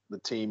leading the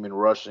team in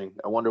rushing.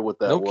 I wonder what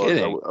that No was.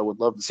 kidding. I would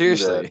love to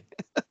Seriously. see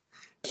that.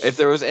 If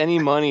there was any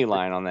money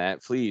line on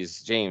that,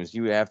 please, James,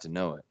 you have to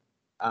know it.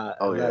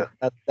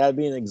 That'd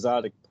be an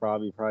exotic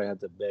prop. You probably have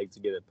to beg to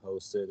get it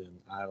posted, and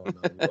I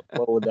don't know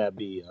what would that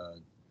be?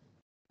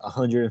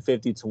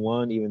 150 to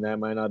 1. Even that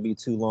might not be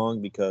too long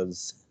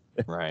because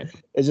Right.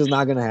 it's just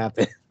not gonna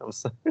happen. I'm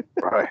sorry.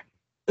 Right.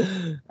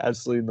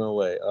 Absolutely no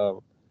way.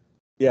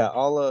 Yeah,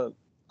 I'll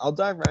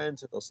dive right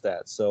into those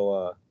stats.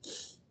 So,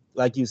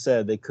 like you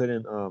said, they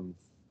couldn't.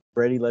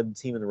 Brady led the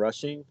team in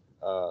rushing.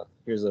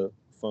 Here's a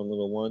fun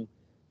little one.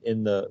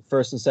 In the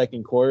first and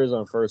second quarters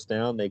on first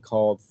down, they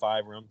called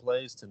 5 run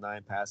plays to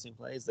 9 passing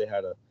plays. They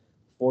had a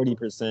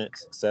 40%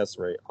 success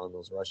rate on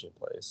those rushing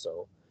plays.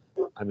 So,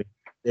 I mean,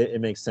 it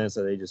makes sense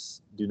that they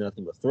just do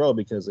nothing but throw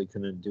because they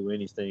couldn't do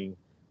anything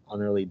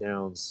on early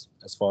downs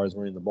as far as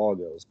running the ball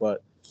goes.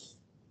 But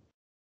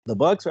the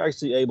Bucs were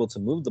actually able to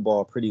move the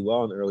ball pretty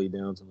well in early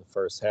downs in the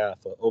first half.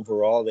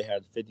 Overall, they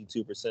had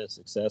 52%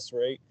 success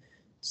rate,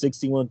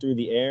 61 through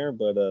the air,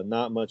 but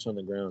not much on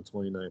the ground,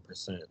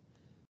 29%.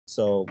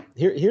 So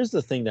here's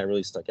the thing that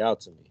really stuck out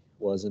to me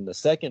was in the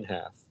second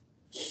half.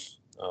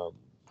 Let's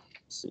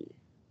see.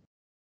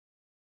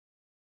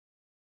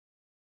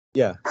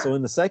 Yeah, so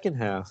in the second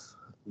half,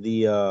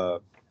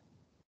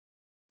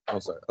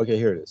 Okay,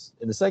 here it is.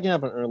 In the second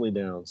half on early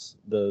downs,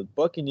 the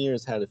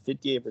Buccaneers had a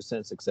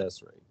 58%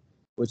 success rate,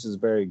 which is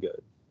very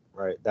good,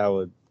 right? That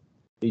would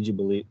lead you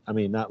believe. I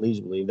mean, not lead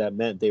you believe. That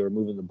meant they were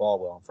moving the ball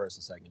well on first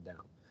and second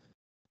down.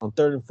 On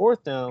third and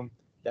fourth down,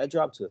 that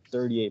dropped to a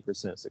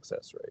 38%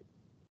 success rate.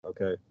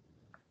 Okay.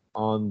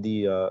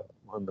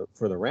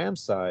 For the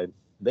Rams side,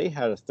 they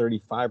had a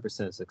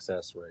 35%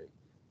 success rate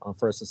on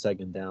first and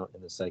second down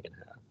in the second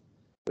half,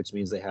 which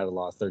means they had a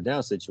lot of third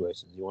down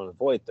situations. You want to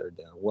avoid third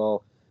down.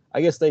 Well,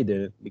 I guess they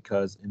didn't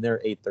because in their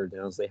 8 third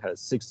downs, they had a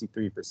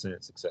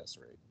 63% success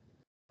rate.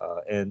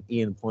 And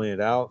Ian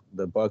pointed out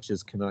the Bucs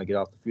just cannot get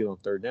off the field on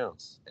third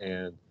downs.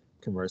 And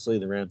conversely,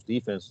 the Rams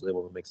defense was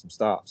able to make some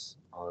stops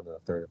on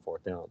third and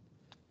fourth down.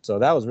 So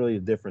that was really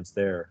the difference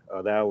there.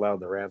 That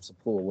allowed the Rams to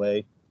pull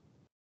away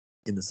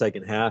in the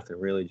second half and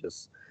really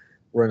just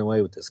run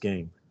away with this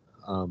game.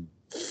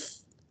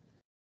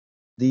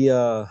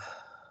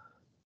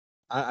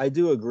 I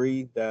do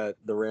agree that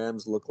the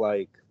Rams look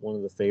like one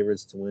of the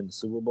favorites to win the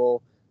Super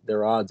Bowl.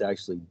 Their odds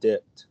actually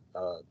dipped.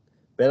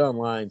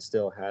 BetOnline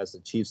still has the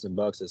Chiefs and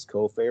Bucs as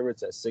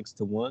co-favorites at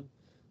 6-1.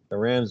 The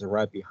Rams are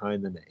right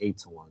behind them at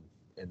 8-1.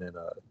 And then,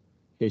 in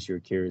case you're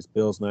curious,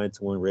 Bills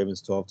 9-1,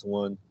 Ravens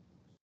 12-1,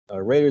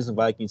 Raiders and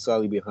Vikings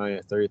slightly behind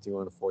at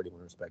 33-1 and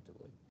 41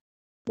 respectively.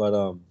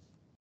 But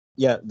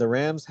yeah, the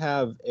Rams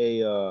have a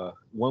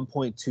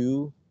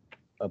 1.2,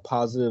 a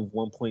positive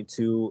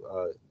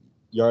 1.2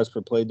 yards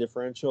per play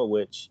differential,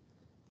 which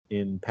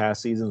in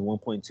past seasons.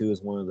 1.2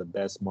 is one of the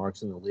best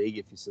marks in the league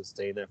if you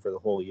sustain that for the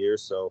whole year.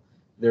 So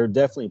they're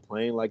definitely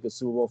playing like a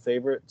Super Bowl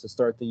favorite to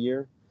start the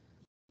year.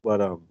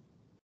 But I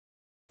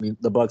mean,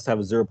 the Bucks have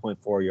a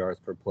 0.4 yards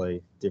per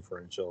play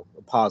differential,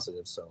 a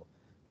positive. So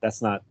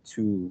that's not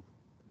too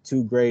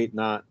great,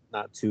 not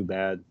too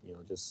bad. You know,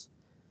 just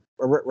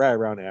right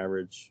around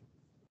average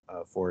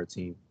for a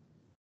team.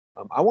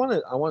 I want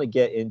to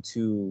get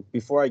into,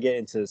 before I get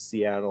into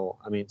San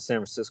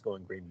Francisco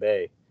and Green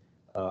Bay.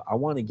 I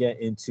want to get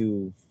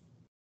into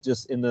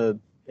just in the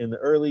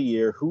early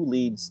year, who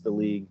leads the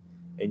league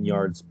in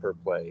yards per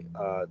play.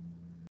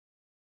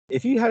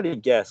 If you had to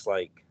guess,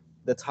 like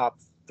the top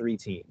 3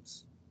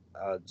 teams,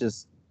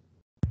 just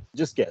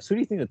guess. Who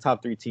do you think the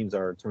top 3 teams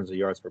are in terms of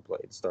yards per play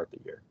to start the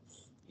year?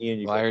 Ian,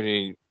 you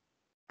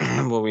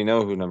Well, well, we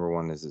know who number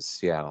 1 is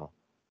Seattle.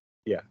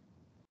 Yeah.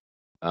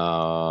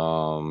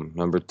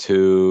 Number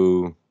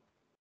 2.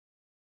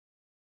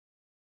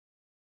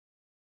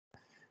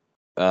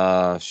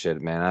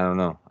 Shit, man, I don't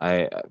know.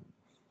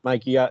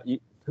 Mike,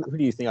 who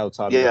do you think out the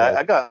top of your Yeah,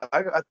 head?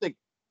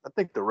 I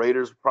think the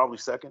Raiders probably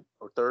second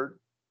or third.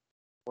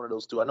 One of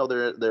those two. I know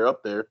they're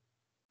up there.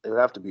 They would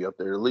have to be up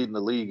there. They're leading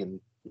the league in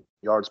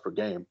yards per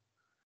game.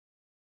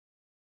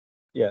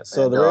 Yeah,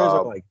 so And, the Raiders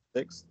are like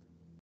 6th.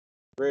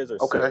 The Raiders are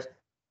okay.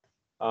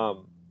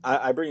 6th.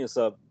 I bring this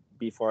up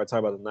before I talk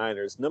about the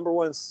Niners. Number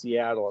 1,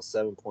 Seattle at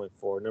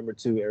 7.4. Number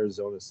 2,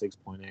 Arizona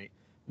 6.8.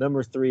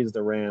 Number 3 is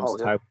the Rams. Oh,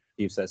 yeah. Tied with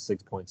the Chiefs at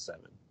 6.7.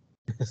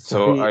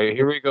 So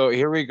here we go.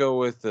 Here we go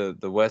with the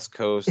West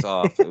Coast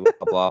off. blah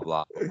blah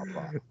blah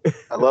blah.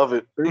 I love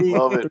it.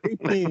 Love it. 3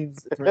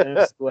 teams for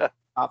NFC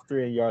top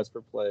 3 in yards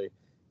per play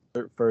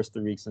first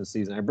 3 weeks in the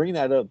season. I bring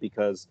that up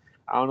because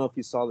I don't know if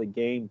you saw the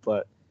game,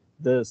 but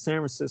the San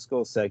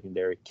Francisco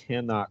secondary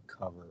cannot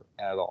cover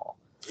at all.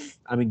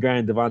 I mean,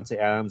 granted, Devontae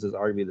Adams is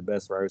arguably the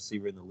best wide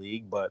receiver in the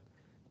league, but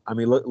I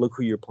mean, look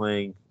who you're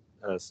playing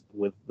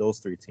with those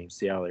 3 teams: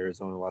 Seattle,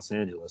 Arizona, Los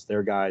Angeles.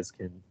 Their guys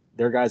can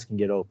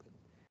get open.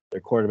 Their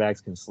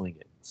quarterbacks can sling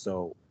it.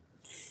 So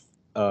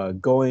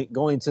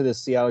going to the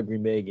Seattle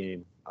Green Bay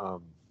game,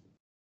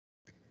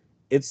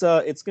 it's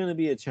going to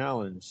be a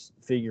challenge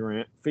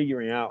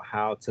figuring out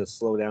how to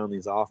slow down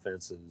these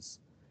offenses,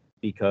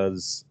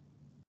 because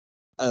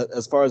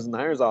as far as the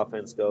Niners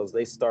offense goes,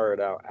 they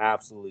started out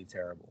absolutely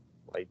terrible.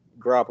 Like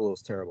Garoppolo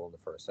was terrible in the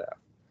first half.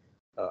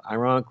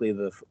 Ironically,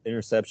 the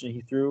interception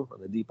he threw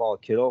on the deep ball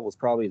Kittle was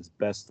probably his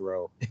best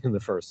throw in the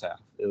first half.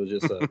 It was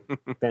just a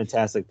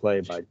fantastic play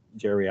by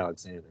Jerry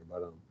Alexander.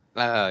 But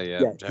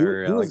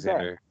Jerry he was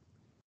Alexander. bad.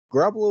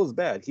 Garoppolo was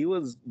bad. He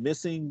was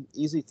missing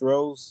easy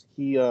throws.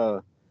 I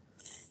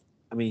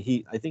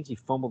think he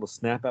fumbled a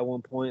snap at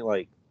one point.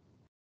 Like,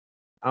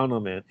 I don't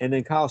know, man. And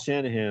then Kyle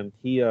Shanahan,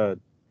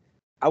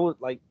 I would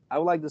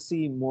like to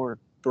see more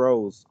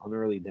throws on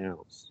early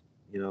downs.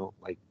 You know,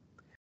 like,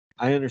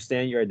 I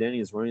understand your identity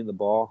is running the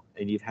ball,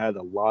 and you've had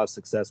a lot of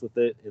success with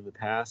it in the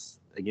past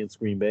against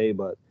Green Bay,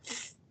 but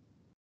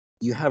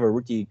you have a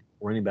rookie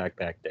running back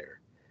there.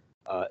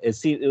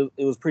 It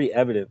was pretty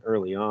evident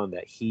early on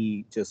that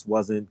he just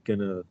wasn't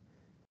gonna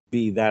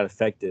be that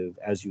effective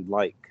as you'd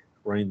like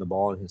running the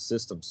ball in his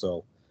system.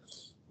 So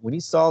when he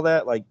saw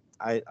that, like,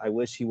 I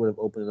wish he would have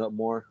opened it up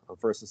more on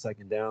first and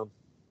second down.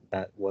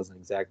 That wasn't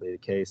exactly the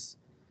case.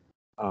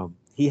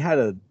 He had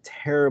a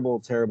terrible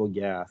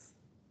gaffe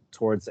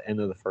towards the end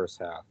of the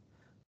first half.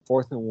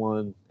 4th and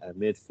 1 at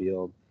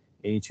midfield,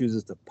 and he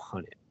chooses to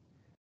punt it.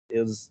 It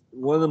was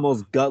one of the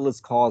most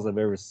gutless calls I've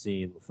ever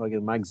seen.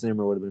 Fucking Mike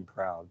Zimmer would have been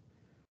proud.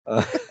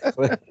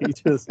 But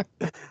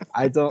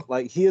I don't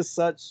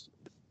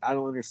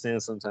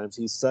understand sometimes.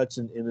 He's such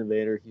an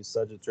innovator. He's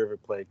such a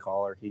terrific play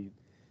caller.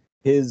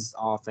 His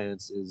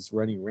offense is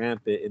running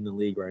rampant in the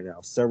league right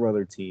now. Several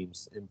other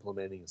teams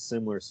implementing a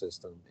similar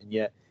system, and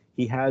yet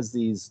he has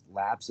these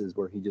lapses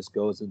where he just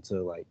goes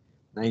into like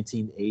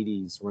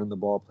 1980s run the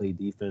ball, play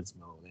defense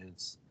mode, and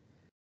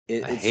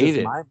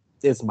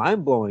it's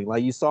mind blowing.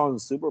 Like you saw in the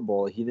Super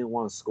Bowl, he didn't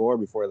want to score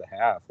before the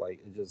half. Like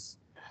it just,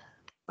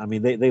 I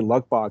mean, they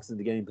luck boxed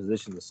into getting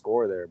position to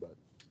score there, but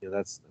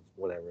that's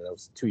whatever. That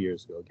was 2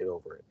 years ago. Get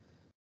over it.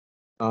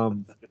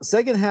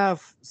 Second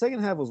half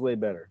was way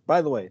better.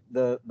 By the way,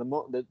 the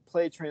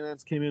play Trey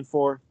Lance came in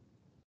for,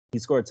 he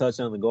scored a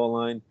touchdown on the goal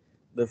line.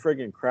 The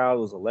friggin' crowd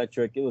was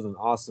electric. It was an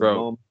awesome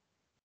moment.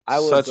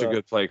 Such a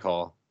good play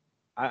call.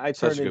 I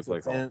turned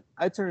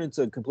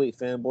into a complete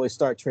fanboy.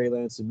 Start Trey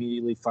Lance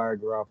immediately,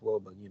 fired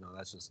Garoppolo, but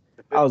that's just,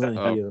 I was in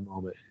the heat of the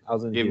moment.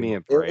 Give me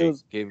a break.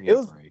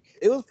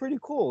 It was pretty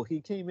cool.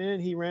 He came in,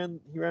 he ran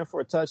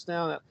for a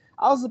touchdown.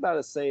 I was about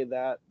to say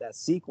that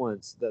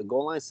sequence, the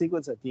goal line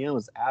sequence at the end,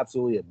 was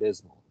absolutely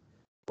abysmal.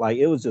 Like,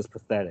 it was just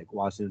pathetic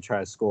watching him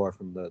try to score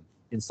from the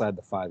inside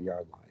the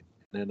 5-yard line.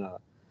 And then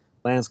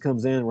Lance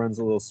comes in, runs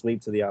a little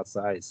sweep to the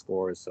outside,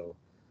 scores. So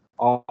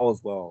all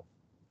is well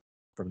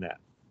from that.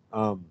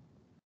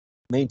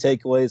 Main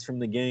takeaways from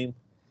the game.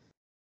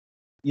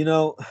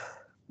 I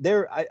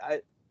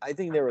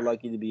think they were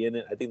lucky to be in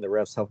it. I think the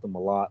refs helped them a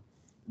lot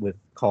with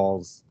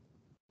calls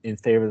in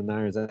favor of the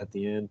Niners at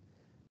the end.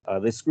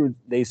 They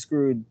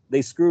screwed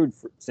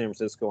San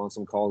Francisco on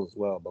some calls as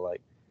well. But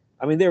like,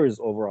 I mean, they were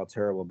just overall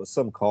terrible. But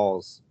some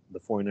calls the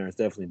 49ers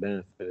definitely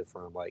benefited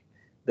from. Like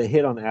the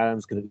hit on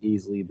Adams could have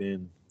easily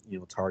been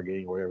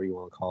targeting or whatever you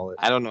want to call it.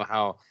 I don't know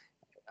how.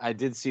 I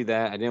did see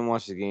that. I didn't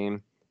watch the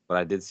game, but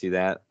I did see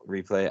that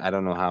replay. I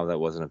don't know how that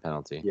wasn't a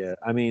penalty. Yeah,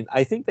 I mean,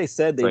 I think they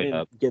said they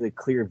didn't get a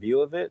clear view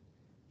of it.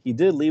 He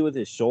did lead with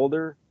his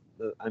shoulder.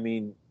 I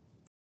mean,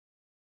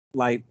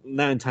 like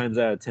 9 times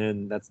out of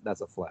 10,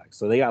 that's a flag.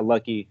 So they got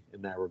lucky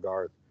in that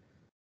regard.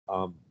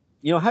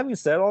 Having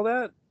said all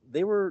that,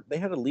 they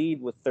had a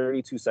lead with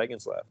 32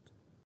 seconds left.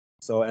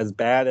 So as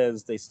bad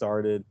as they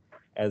started,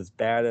 as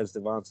bad as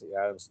Devontae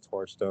Adams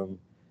torched them,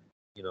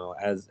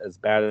 as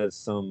bad as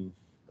some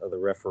of the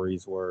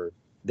referees were,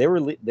 they were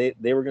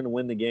going to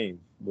win the game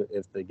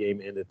if the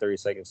game ended 30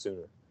 seconds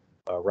sooner.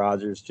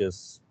 Rodgers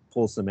just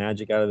pulls some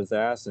magic out of his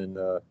ass, and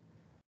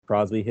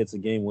Crosby hits a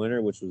game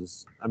winner, which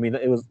was, I mean,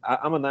 it was.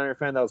 I'm a Niner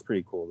fan. That was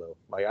pretty cool though.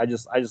 Like I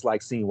just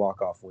like seeing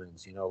walk off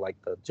wins. Like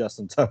the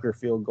Justin Tucker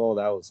field goal.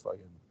 That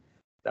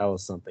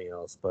was something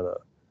else.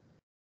 But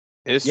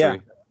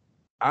history.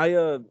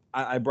 Yeah,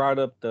 I brought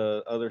up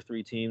the other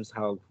 3 teams,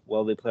 how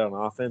well they play on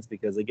offense,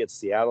 because they get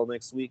Seattle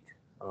next week.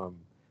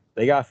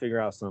 They got to figure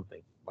out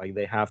something. Like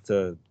they got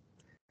to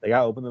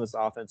open this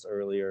offense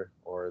earlier,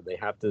 or they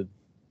have to.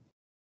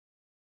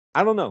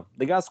 I don't know.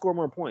 They got to score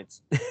more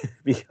points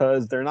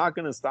because they're not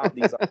going to stop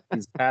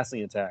these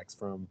passing attacks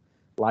from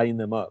lighting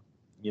them up.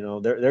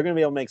 They're going to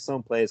be able to make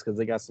some plays because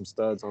they got some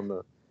studs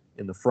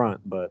in the front,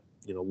 but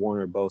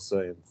Warner,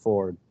 Bosa, and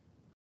Ford,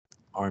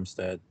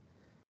 Armstead.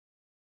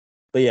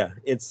 But yeah,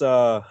 it's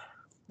not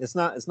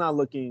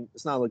looking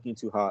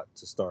too hot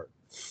to start.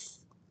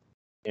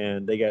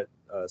 And they got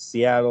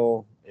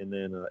Seattle and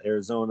then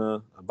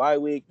Arizona a bye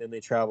week. Then they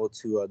travel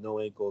to no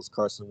ankles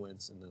Carson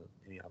Wentz and the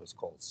Indianapolis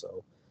Colts.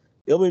 So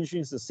it'll be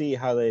interesting to see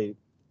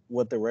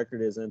what the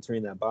record is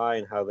entering that bye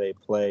and how they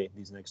play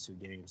these next 2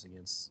 games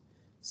against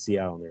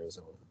Seattle and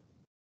Arizona.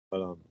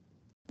 But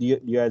you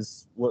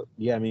guys, do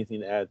you have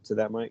anything to add to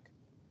that, Mike?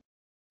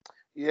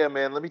 Yeah,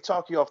 man. Let me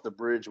talk you off the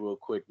bridge real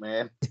quick,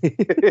 man.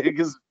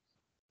 Because it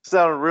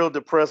sounded real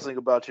depressing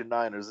about your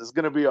Niners. It's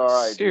gonna be all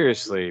right.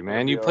 Seriously,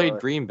 man. You played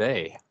Green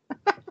Bay.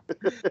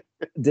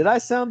 Did I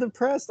sound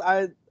depressed?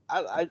 I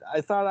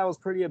thought I was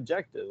pretty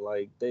objective.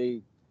 Like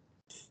they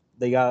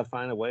gotta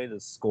find a way to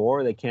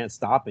score. They can't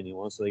stop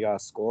anyone, so they gotta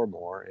score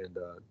more. And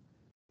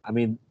I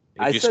mean,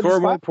 if you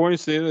score more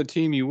points than the other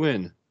team, you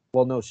win.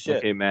 Well, no shit.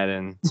 Okay,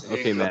 Madden.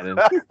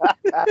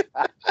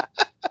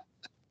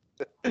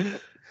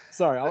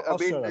 Sorry, I'll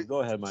shut up.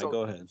 Go ahead, Mike.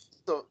 Go ahead.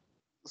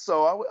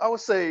 So I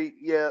would say,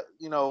 yeah,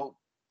 the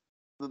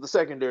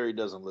secondary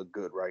doesn't look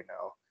good right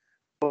now.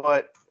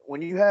 But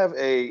when you have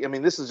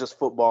this is just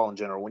football in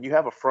general. When you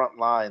have a front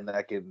line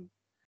that can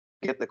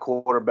get the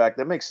quarterback,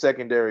 that makes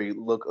secondary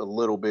look a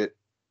little bit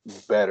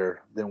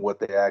better than what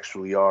they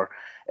actually are.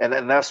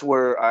 And that's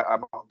where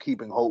I'm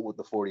keeping hope with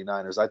the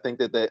 49ers. I think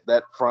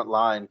that front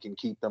line can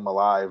keep them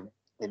alive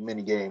in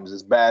many games.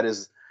 As bad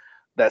as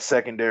that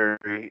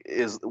secondary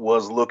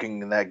was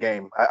looking in that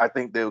game, I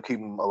think they'll keep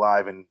them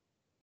alive in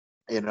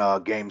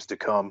games to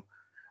come.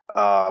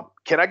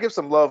 Can I give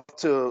some love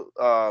to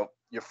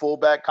your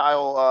fullback,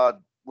 Kyle?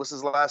 What's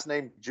his last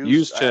name?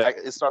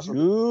 Juszczyk. It starts with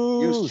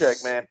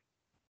Juszczyk, man.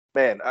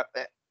 Man,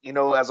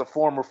 as a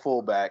former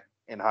fullback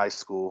in high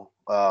school,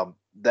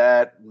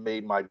 that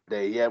made my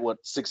day. He had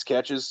 6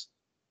 catches,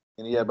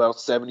 and he had about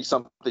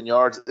 70-something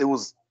yards. It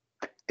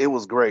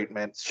was great,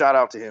 man. Shout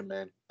out to him,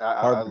 man.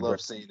 I love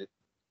seeing it.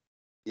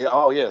 Yeah.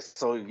 Oh, yes.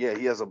 So yeah,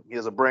 he has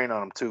a brain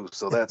on him too.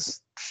 So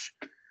that's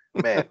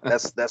man,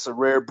 that's a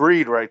rare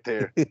breed right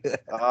there.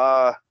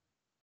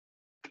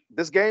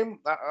 This game,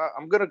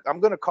 I'm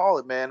gonna call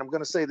it, man. I'm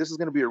gonna say this is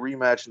gonna be a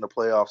rematch in the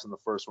playoffs in the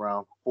first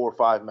round,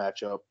 4-5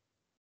 matchup.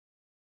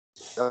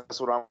 That's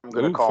what I'm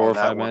gonna call 4 or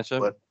 5 that matchup.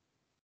 But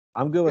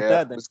I'm good with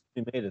that. Then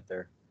we made it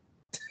there.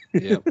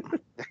 Yep.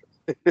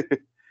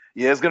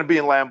 Yeah, it's gonna be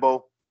in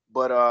Lambeau,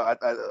 but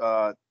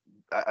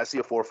I see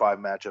a 4-5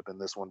 matchup in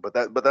this one. But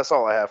that's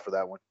all I have for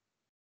that one.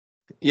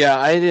 Yeah,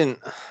 I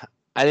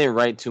didn't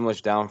write too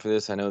much down for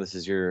this. I know this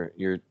is your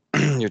your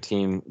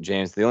team,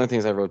 James. The only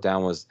things I wrote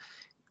down was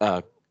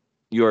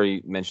you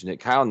already mentioned it.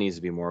 Kyle needs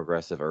to be more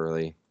aggressive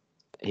early.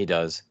 He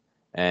does.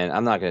 And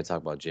I'm not going to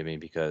talk about Jimmy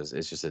because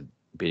it's just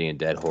beating a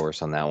dead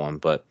horse on that one.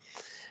 But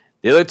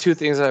the other 2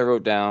 things I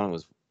wrote down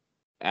was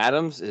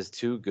Adams is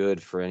too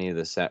good for any of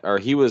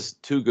he was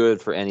too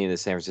good for any of the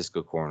San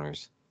Francisco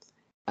corners.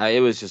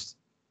 It was just,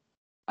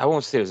 I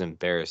won't say it was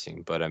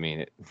embarrassing, but I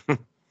mean,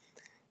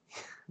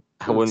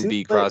 I wouldn't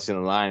be crossing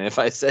the line if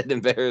I said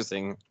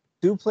embarrassing.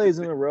 2 plays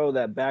in a row,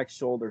 that back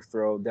shoulder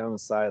throw down the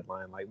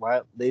sideline. Like,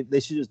 why they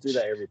should just do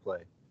that every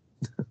play.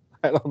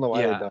 I don't know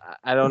why they don't.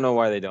 I don't know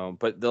why they don't.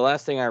 But the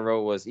last thing I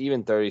wrote was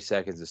even 30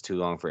 seconds is too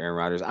long for Aaron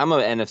Rodgers. I'm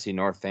an NFC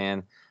North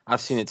fan. I've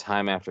seen it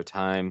time after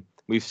time.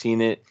 We've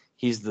seen it.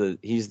 He's the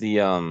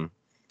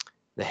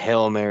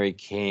Hail Mary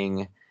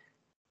king,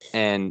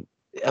 and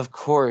Of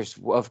course,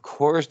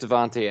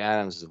 Devontae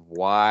Adams is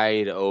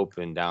wide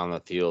open down the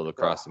field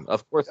across him.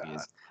 Of course he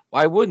is.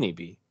 Why wouldn't he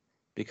be?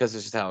 Because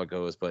it's just how it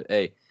goes. But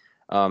hey,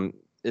 um,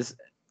 it's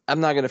I'm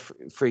not gonna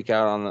freak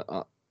out on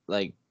the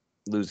like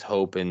lose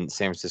hope in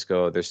San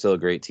Francisco. They're still a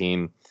great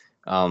team.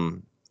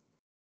 Um,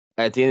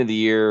 at the end of the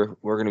year,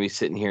 we're gonna be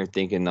sitting here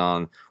thinking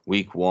on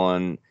week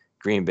one,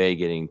 Green Bay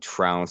getting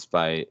trounced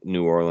by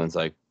New Orleans.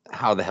 Like,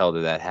 how the hell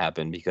did that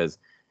happen? Because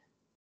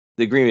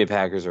the Green Bay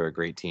Packers are a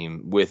great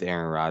team with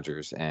Aaron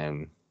Rodgers,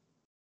 and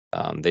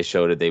they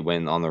showed it. They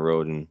went on the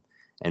road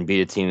and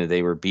beat a team that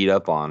they were beat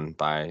up on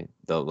by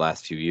the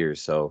last few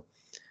years. So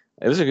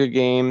it was a good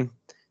game.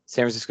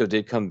 San Francisco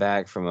did come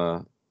back from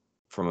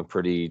a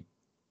pretty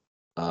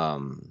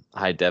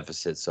high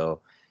deficit,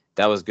 so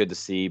that was good to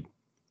see.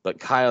 But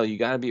Kyle, you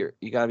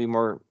gotta be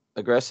more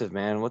aggressive,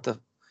 man. What the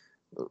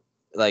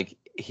like?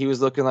 He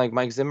was looking like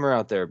Mike Zimmer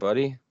out there,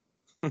 buddy.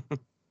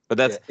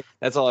 But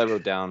that's all I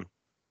wrote down.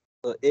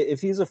 If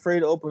he's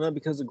afraid to open up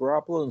because of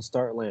Garoppolo, then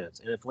start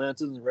Lance. And if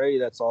Lance isn't ready,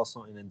 that's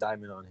also an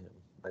indictment on him.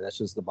 Like, that's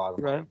just the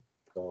bottom line.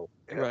 So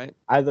Right.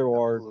 either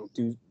or,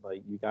 you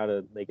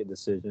gotta make a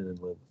decision and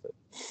live with it.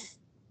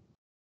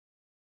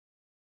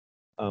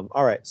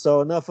 All right.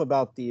 So enough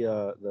about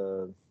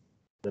the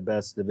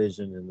best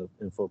division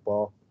in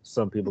football.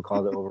 Some people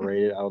call it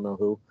overrated. I don't know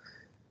who.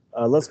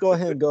 Let's go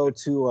ahead and go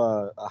to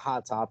a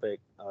hot topic.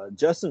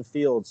 Justin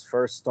Fields'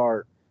 first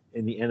start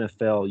in the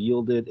NFL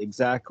yielded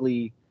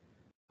exactly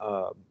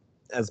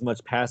as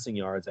much passing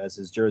yards as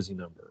his jersey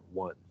number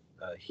 1.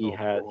 He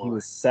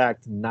was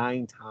sacked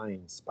 9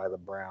 times by the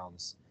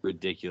Browns.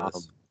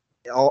 Ridiculous.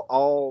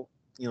 All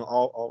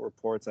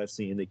reports I've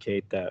seen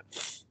indicate that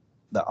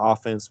the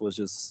offense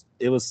was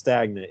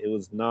stagnant. It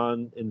was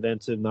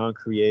non-inventive,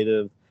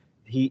 non-creative.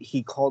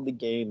 He called the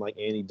game like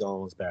Andy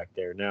Dalton was back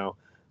there. Now,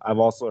 I've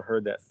also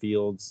heard that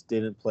Fields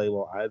didn't play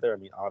well either. I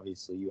mean,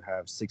 obviously you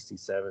have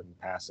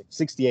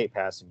 68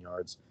 passing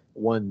yards,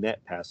 1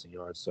 net passing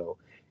yard. So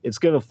it's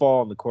going to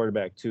fall on the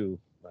quarterback too.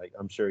 Like,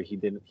 I'm sure he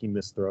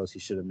missed throws he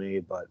should have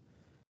made, but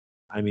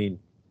I mean,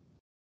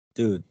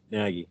 dude,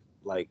 Nagy,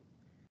 like,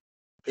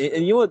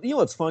 and you know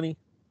what's funny?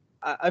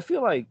 I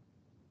feel like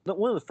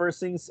one of the first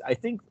things, I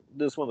think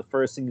this is one of the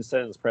first things he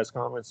said in his press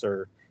conference,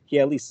 or he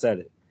at least said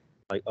it.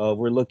 Like,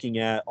 we're looking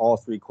at all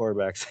 3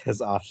 quarterbacks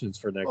as options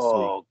for next week.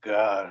 Oh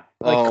God!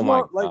 Like, oh come my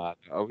on, like, God!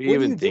 Are we what are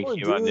even you thinking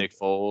doing, about dude? Nick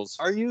Foles?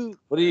 Are you?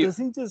 What do you? Does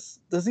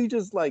he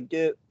just like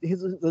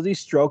does he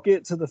stroke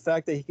it to the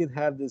fact that he can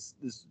have this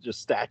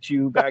just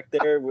statue back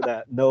there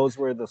that knows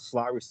where the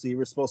slot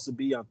receiver is supposed to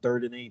be on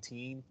 3rd and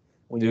 18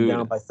 when you're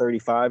down by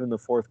 35 in the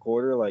 4th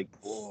quarter? Like,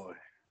 Boy,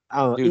 I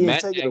don't know. Dude, Ian,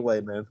 take it away,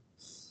 man.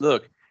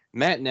 Look,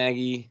 Matt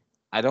Nagy.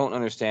 I don't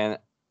understand.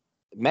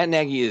 Matt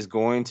Nagy is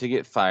going to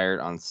get fired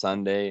on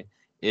Sunday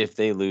if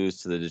they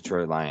lose to the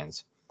Detroit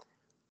Lions.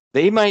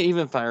 They might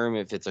even fire him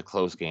if it's a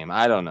close game.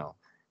 I don't know.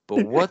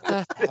 But what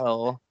the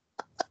hell?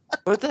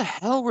 What the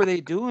hell were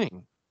they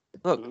doing?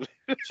 Look,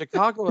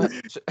 Chicago.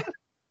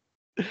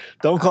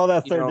 Don't call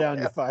that 3rd down.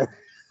 You're fired.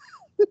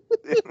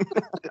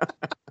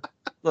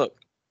 Look,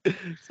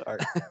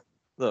 sorry.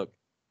 Look,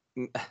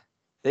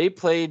 they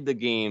played the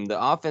game, the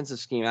offensive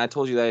scheme. I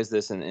told you guys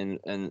this in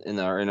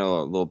our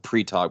little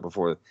pre-talk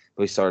before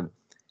we started.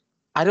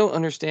 I don't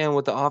understand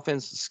what the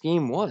offensive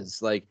scheme was.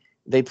 Like,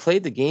 they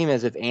played the game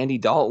as if Andy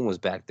Dalton was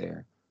back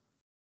there.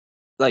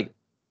 Like,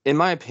 in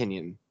my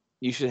opinion,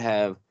 you should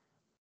have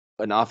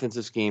an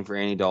offensive scheme for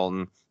Andy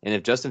Dalton, and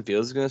if Justin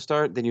Fields is going to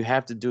start, then you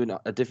have to do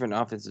a different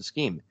offensive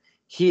scheme.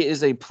 He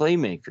is a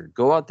playmaker.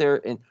 Go out there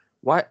and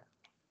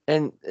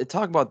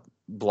talk about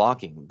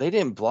blocking. They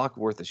didn't block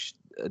worth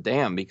a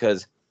damn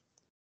because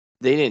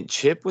they didn't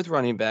chip with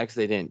running backs.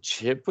 They didn't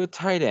chip with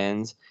tight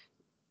ends.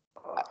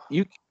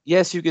 You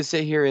could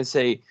sit here and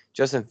say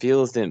Justin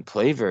Fields didn't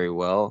play very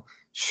well.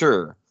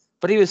 Sure,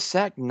 but he was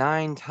sacked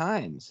 9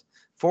 times,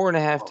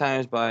 4.5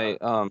 times by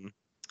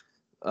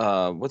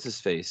what's his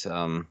face?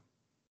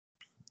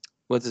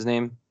 What's his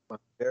name?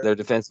 Their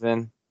defensive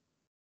end.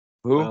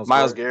 Who?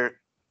 Myles Garrett.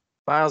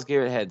 Myles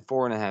Garrett had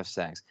 4.5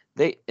 sacks.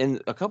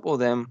 And a couple of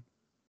them,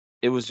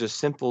 it was just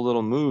simple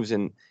little moves,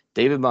 and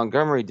David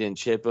Montgomery didn't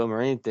chip him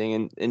or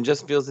anything, and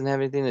Justin Fields didn't have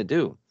anything to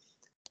do.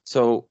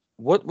 So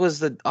what was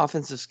the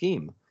offensive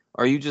scheme?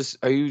 Are you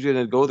going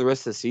to go the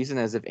rest of the season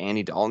as if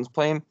Andy Dalton's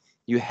playing?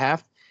 You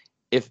have,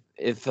 if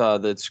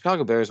the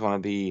Chicago Bears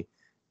want to be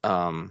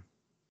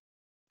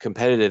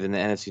competitive in the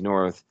NFC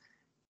North,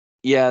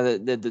 yeah,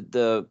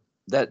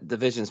 that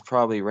division's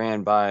probably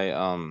ran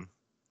by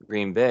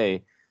Green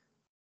Bay,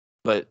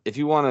 but if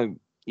you want to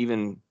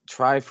even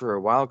try for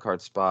a wild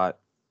card spot,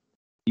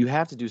 you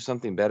have to do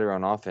something better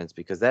on offense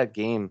because that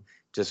game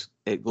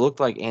it looked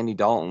like Andy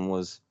Dalton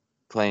was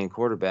playing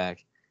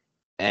quarterback,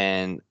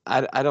 and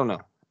I don't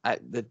know.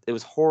 It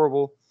was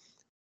horrible.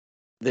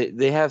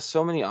 They have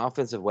so many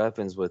offensive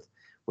weapons with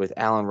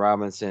Allen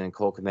Robinson and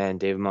Cole Kmet and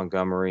David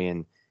Montgomery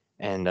and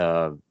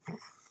I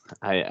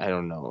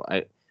don't know.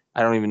 I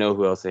don't even know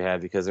who else they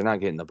have because they're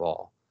not getting the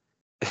ball.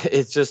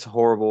 It's just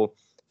horrible.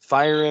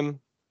 Fire him.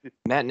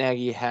 Matt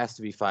Nagy has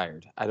to be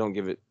fired. I don't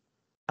give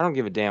I don't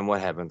give a damn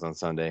what happens on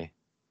Sunday.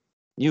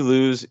 You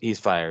lose, he's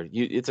fired.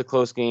 It's a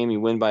close game.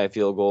 You win by a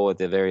field goal at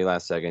the very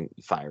last second,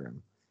 you fire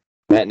him.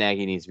 Matt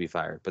Nagy needs to be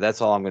fired. But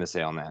that's all I'm going to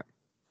say on that.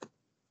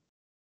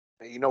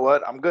 You know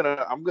what? I'm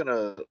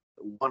gonna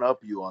one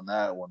up you on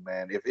that one,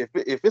 man. If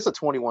it's a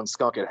 21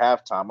 skunk at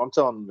halftime, I'm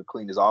telling him to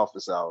clean his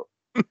office out.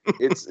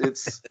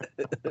 It's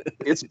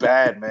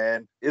bad,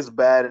 man. It's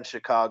bad in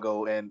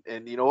Chicago, and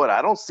you know what?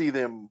 I don't see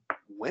them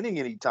winning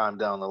any time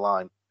down the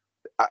line.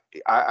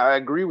 I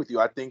agree with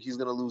you. I think he's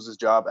gonna lose his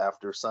job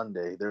after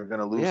Sunday. They're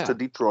gonna lose to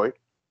Detroit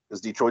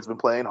because Detroit's been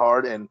playing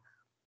hard and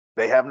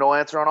they have no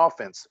answer on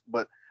offense.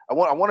 But I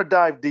want to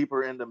dive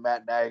deeper into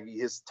Matt Nagy,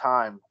 his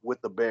time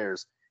with the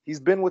Bears. He's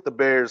been with the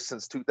Bears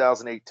since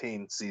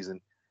 2018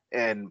 season,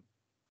 and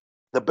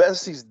the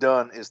best he's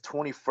done is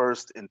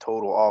 21st in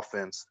total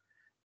offense.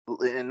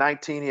 In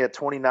 19, he had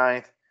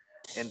 29th.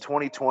 In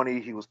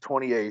 2020, he was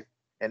 28th,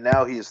 and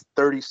now he is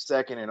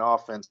 32nd in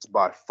offense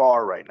by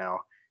far right now.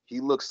 He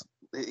looks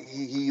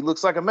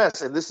like a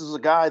mess, and this is a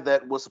guy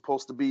that was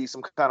supposed to be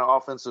some kind of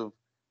offensive,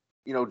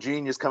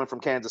 genius coming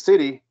from Kansas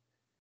City,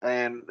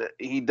 and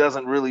he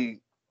doesn't really.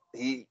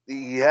 He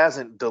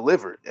hasn't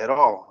delivered at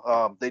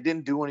all. They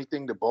didn't do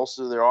anything to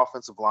bolster their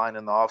offensive line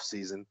in the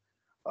offseason.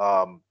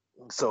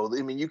 So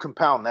I mean, you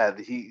compound that.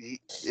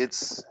 He's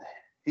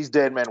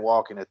dead man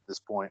walking at this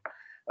point.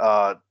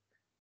 And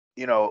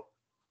I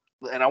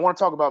want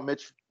to talk about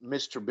Mitch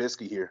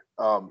Trubisky here.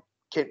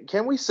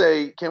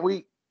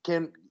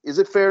 Is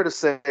it fair to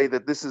say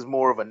that this is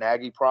more of a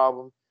Nagy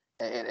problem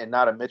and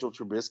not a Mitchell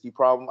Trubisky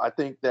problem? I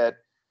think that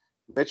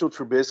Mitchell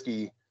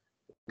Trubisky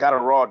got a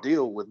raw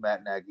deal with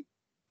Matt Nagy,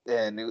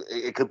 and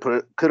it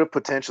could have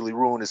potentially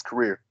ruined his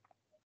career.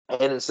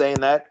 And in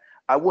saying that,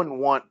 I wouldn't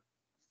want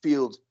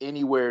Fields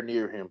anywhere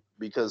near him,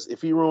 because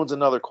if he ruins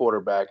another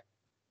quarterback,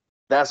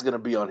 that's going to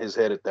be on his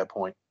head at that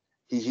point.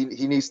 He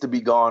needs to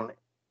be gone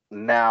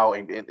now,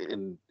 and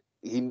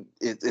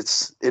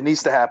it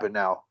needs to happen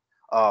now.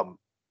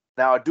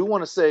 Now I do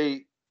want to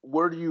say,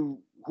 who do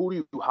you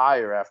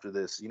hire after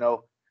this?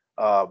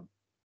 I'm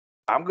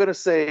going to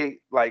say,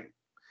 like,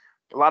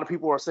 a lot of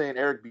people are saying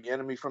Eric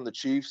Bieniemy from the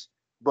Chiefs,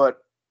 but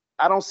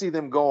I don't see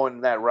them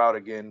going that route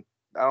again.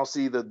 I don't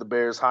see the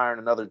Bears hiring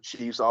another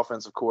Chiefs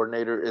offensive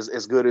coordinator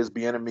as good as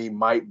Bieniemy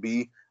might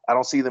be. I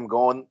don't see them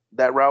going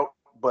that route.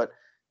 But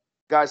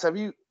guys, have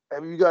you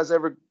guys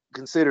ever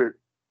considered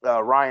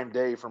Ryan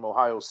Day from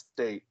Ohio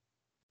State?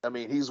 I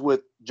mean, he's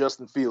with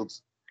Justin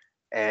Fields,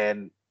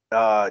 and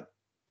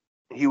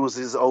he was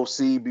his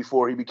OC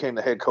before he became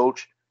the head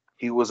coach.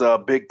 He was a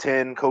Big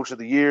Ten Coach of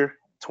the Year,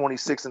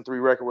 26-3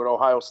 record with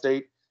Ohio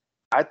State.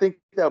 I think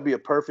that would be a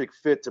perfect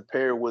fit to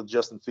pair with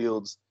Justin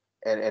Fields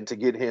and to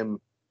get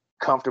him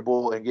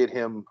comfortable and get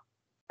him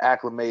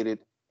acclimated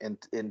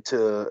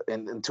into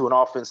an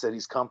offense that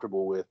he's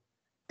comfortable with.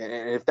 And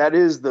if that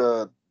is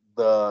the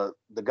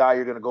guy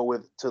you're going to go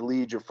with to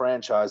lead your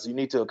franchise, you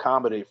need to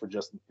accommodate for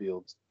Justin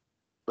Fields.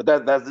 But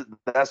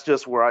that's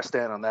just where I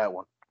stand on that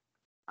one.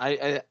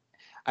 I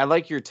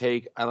like your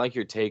take. I like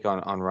your take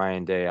on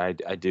Ryan Day. I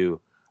do.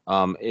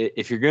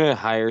 If you're going to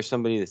hire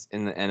somebody that's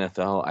in the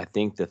NFL, I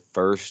think the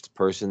first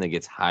person that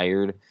gets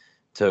hired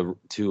to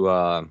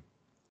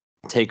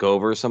take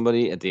over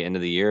somebody at the end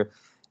of the year,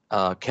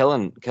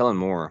 Kellen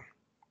Moore,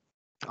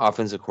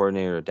 offensive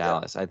coordinator of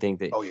Dallas. I think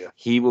that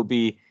he'll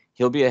be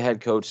a head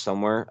coach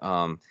somewhere.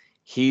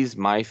 He's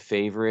my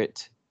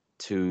favorite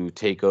to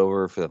take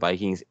over for the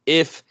Vikings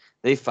if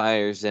they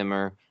fire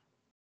Zimmer.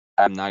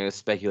 I'm not going to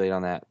speculate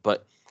on that,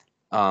 but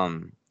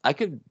I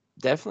could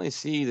definitely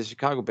see the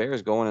Chicago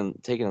Bears going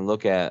and taking a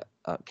look at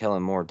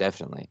Kellen Moore.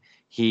 Definitely,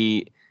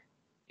 he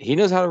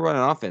knows how to run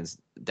an offense.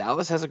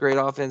 Dallas has a great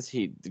offense.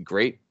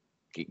 Great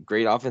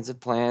offensive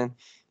plan.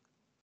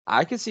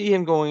 I could see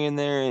him going in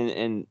there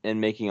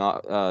and making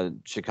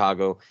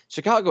Chicago.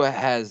 Chicago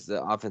has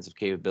the offensive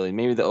capability.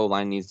 Maybe the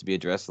O-line needs to be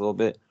addressed a little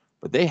bit,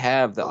 but they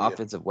have the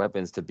offensive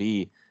weapons to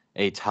be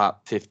a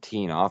top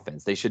 15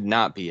 offense. They should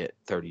not be at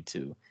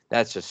 32.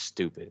 That's just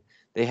stupid.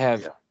 They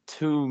have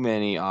too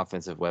many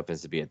offensive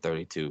weapons to be at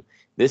 32.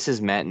 This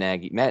is Matt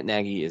Nagy. Matt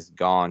Nagy is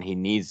gone. He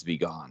needs to be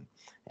gone.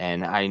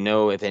 And I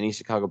know if any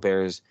Chicago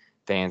Bears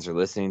fans are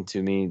listening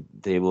to me,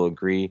 they will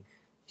agree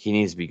he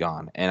needs to be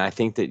gone. And I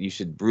think that you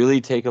should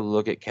really take a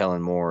look at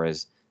Kellen Moore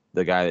as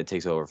the guy that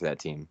takes over for that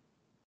team.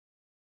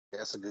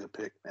 That's a good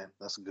pick, man.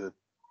 That's good.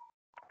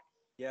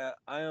 Yeah,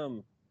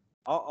 I'll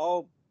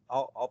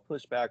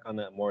push back on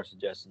that Moore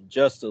suggestion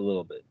just a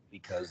little bit,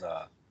 because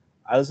I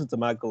listened to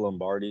Michael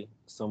Lombardi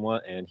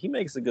somewhat, and he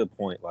makes a good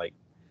point. Like,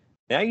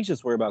 Nagy's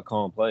just worried about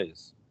calling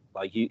plays.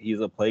 Like,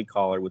 he's a play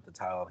caller with the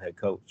title of head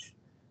coach.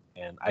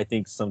 And I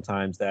think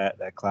sometimes that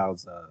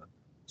clouds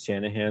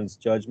Shanahan's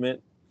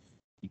judgment,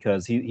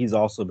 because he's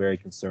also very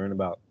concerned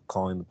about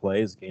calling the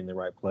plays, getting the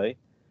right play.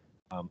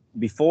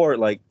 Before,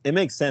 like, it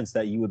makes sense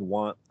that you would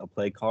want a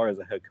play caller as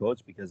a head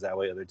coach, because that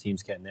way other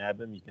teams can't nab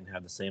him. You can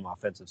have the same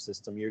offensive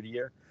system year to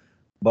year.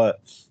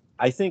 But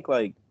I think,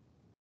 like,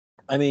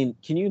 I mean,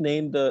 can you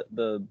name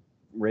the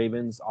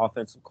Ravens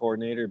offensive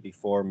coordinator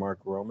before Mark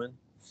Roman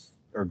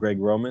or Greg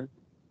Roman?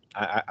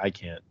 I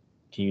can't.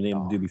 Can you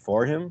name the dude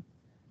before him?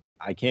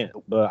 I can't,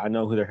 but I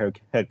know who their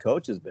head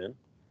coach has been.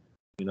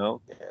 You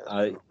know,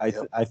 Yeah,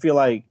 I feel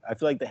like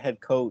the head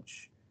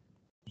coach,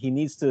 he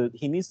needs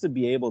to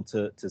be able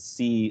to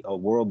see a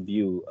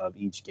worldview of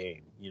each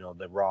game. You know,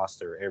 the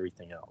roster,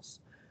 everything else.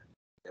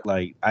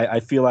 Like I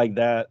feel like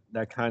that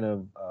kind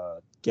of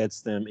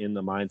gets them in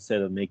the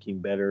mindset of making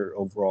better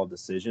overall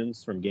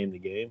decisions from game to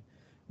game.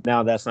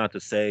 Now that's not to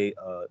say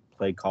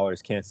play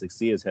callers can't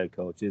succeed as head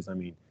coaches. I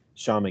mean,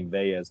 Sean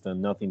McVay has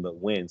done nothing but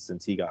win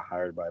since he got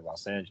hired by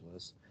Los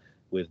Angeles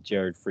with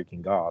Jared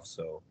freaking Goff.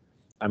 So,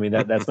 I mean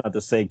that's not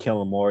to say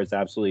Kellen Moore is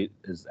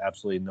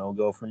absolutely no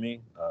go for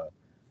me.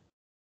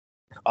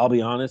 I'll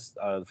be honest.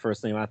 The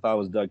first thing I thought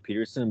was Doug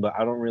Peterson, but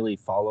I don't really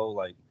follow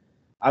like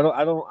I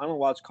don't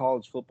watch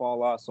college football a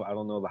lot, so I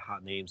don't know the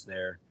hot names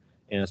there.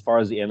 And as far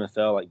as the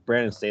NFL, like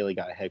Brandon Staley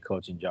got a head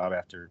coaching job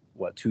after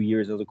 2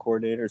 years as a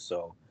coordinator,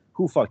 so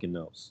who fucking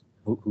knows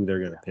who they're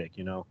gonna pick,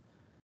 you know?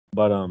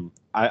 But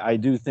I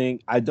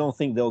don't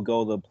think they'll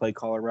go the play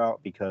caller route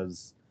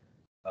because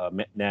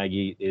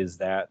Nagy is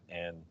that,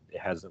 and it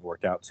hasn't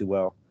worked out too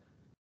well.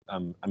 I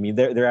mean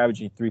they're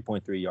averaging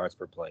 3.3 yards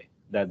per play.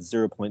 That's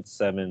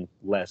 0.7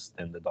 less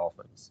than the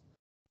Dolphins,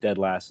 dead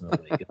last in the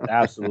league. It's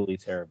absolutely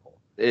terrible.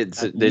 It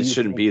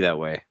shouldn't be that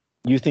way.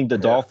 You think the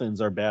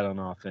Dolphins are bad on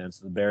offense?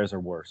 The Bears are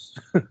worse.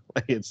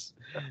 Like it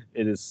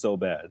is so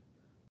bad.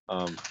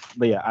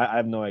 But yeah, I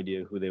have no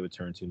idea who they would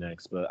turn to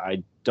next, but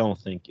I don't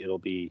think it'll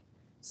be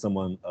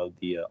someone of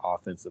the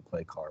offensive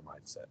play caller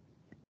mindset.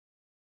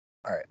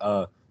 All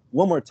right.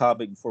 One more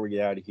topic before we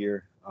get out of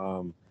here.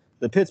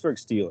 The Pittsburgh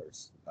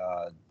Steelers.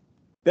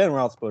 Ben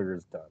Roethlisberger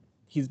is done.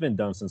 He's been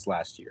done since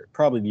last year,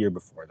 probably the year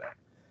before that.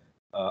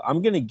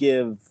 I'm going to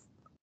give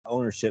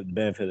ownership the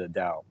benefit of the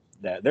doubt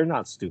that they're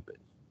not stupid.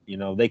 You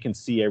know, they can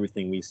see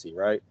everything we see,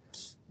 right?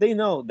 They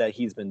know that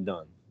he's been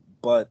done.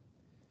 But,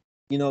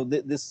 you know,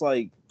 this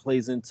like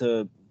plays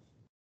into,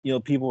 you know,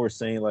 people were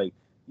saying like,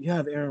 you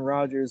have Aaron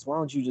Rodgers. Why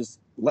don't you just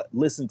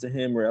listen to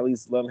him or at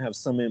least let him have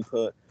some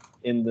input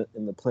in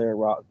the player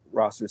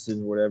roster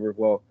decision or whatever?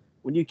 Well,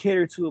 when you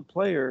cater to a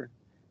player,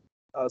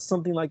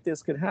 something like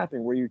this could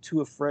happen where you're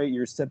too afraid,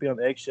 you're stepping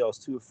on eggshells,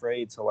 too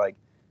afraid to like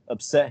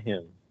upset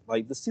him.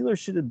 Like the Steelers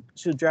should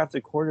have drafted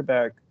a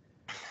quarterback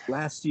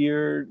last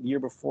year, year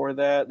before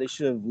that. They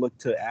should have looked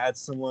to add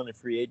someone in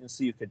free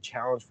agency who could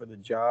challenge for the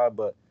job.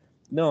 But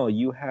no,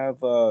 you have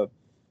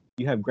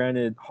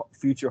granted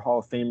future Hall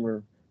of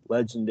Famer,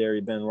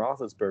 legendary Ben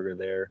Roethlisberger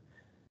there.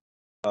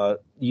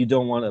 You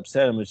don't want to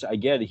upset him, which I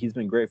get it. He's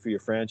been great for your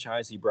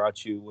franchise. He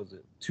brought you, was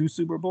it 2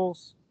 Super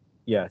Bowls?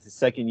 Yeah, his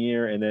second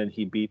year, and then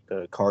he beat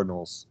the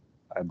Cardinals,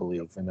 I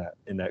believe, in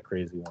that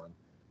crazy one.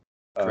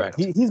 Correct.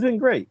 He's been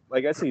great.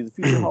 Like I say, he's a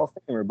future Hall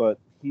of Famer, but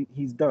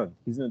he's done.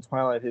 He's in the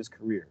twilight of his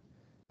career.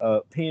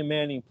 Peyton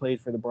Manning played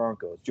for the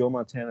Broncos. Joe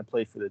Montana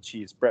played for the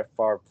Chiefs. Brett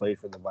Favre played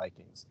for the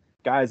Vikings.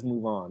 Guys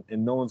move on,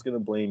 and no one's gonna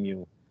blame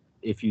you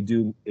if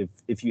you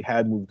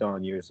had moved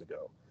on years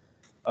ago.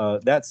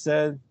 That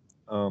said,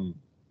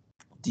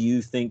 do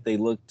you think they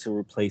look to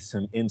replace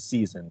him in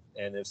season?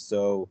 And if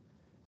so,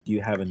 do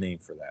you have a name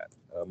for that?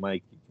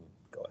 Mike, you can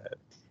go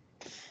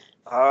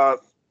ahead.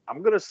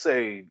 I'm gonna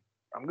say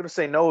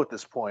no at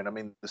this point. I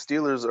mean, the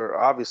Steelers are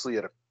obviously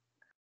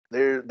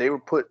they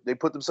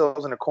put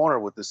themselves in a corner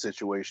with this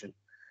situation.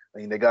 I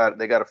mean, they got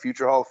a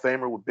future Hall of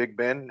Famer with Big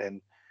Ben,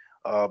 and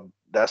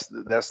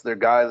that's their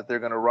guy that they're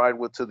gonna ride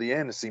with to the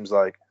end. It seems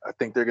like. I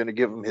think they're gonna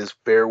give him his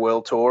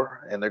farewell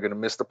tour, and they're gonna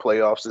miss the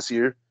playoffs this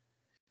year.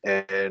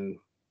 And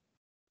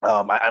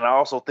I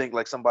also think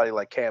like somebody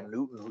like Cam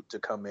Newton to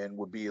come in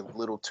would be a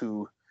little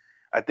too.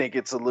 I think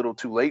it's a little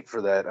too late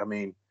for that. I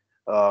mean,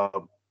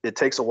 it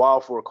takes a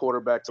while for a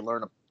quarterback to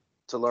learn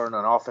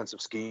an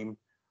offensive scheme,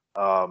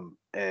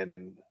 and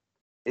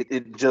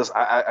it just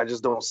I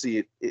just don't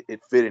see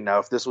it fitting. Now,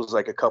 if this was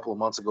like a couple of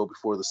months ago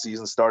before the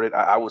season started,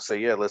 I would say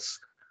yeah, let's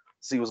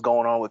see what's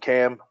going on with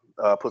Cam,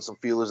 put some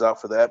feelers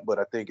out for that. But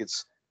I think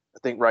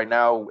right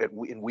now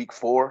in week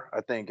 4,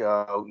 I think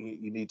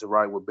you need to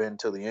ride with Ben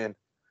till the end.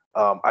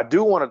 I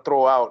do want to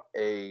throw out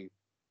a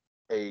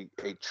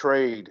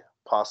trade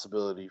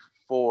possibility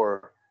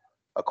for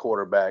a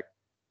quarterback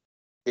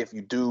if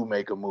you do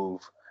make a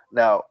move.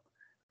 Now,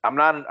 I'm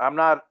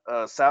not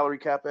a salary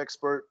cap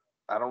expert.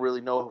 I don't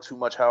really know too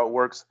much how it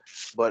works,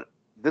 but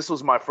this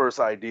was my first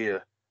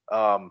idea.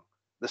 The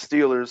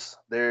Steelers,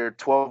 they're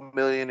 $12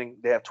 million, and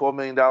they have $12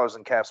 million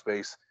in cap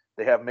space.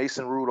 They have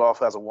Mason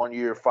Rudolph as a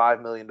 1-year,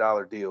 $5 million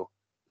deal.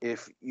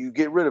 If you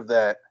get rid of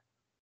that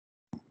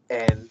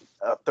and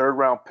a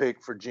 3rd-round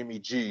pick for Jimmy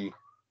G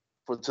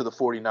to the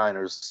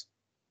 49ers,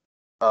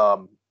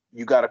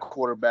 you got a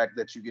quarterback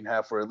that you can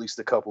have for at least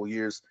a couple of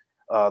years.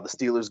 The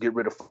Steelers get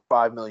rid of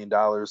 $5 million.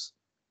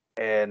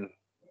 And,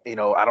 you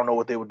know, I don't know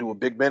what they would do with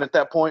Big Ben at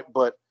that point,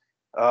 but,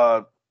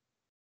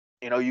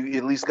 you know, you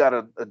at least got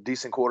a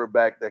decent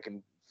quarterback that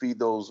can feed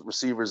those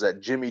receivers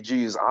that Jimmy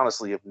G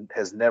honestly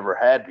has never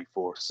had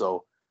before.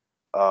 So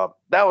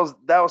that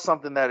was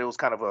something that it was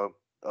kind of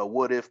a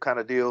what if kind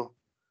of deal.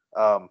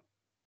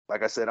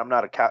 Like I said, I'm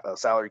not a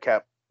salary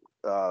cap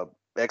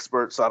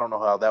expert, so I don't know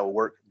how that would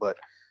work. But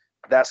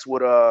that's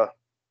what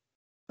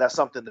that's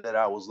something that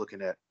I was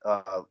looking at.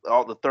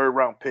 All the third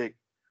round pick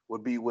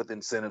would be with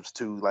incentives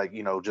too, like,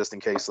 you know, just in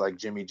case like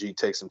Jimmy G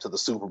takes him to the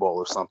Super Bowl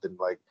or something,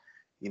 like,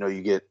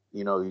 you get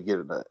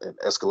an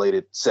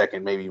escalated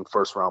second, maybe even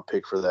first round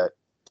pick for that,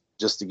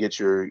 just to get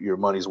your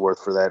money's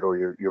worth for that,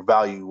 or your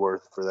value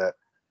worth for that.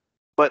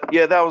 But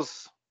yeah,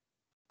 that's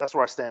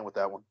where I stand with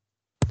that one.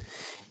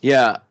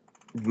 Yeah,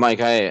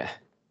 Mike, I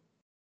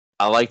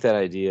like that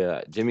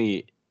idea.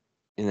 Jimmy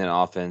in an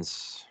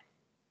offense.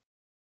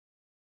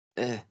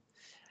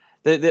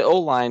 The O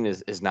line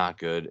is not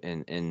good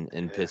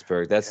in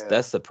Pittsburgh.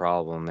 That's the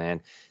problem,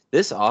 man.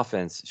 This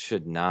offense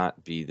should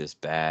not be this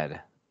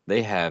bad.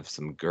 They have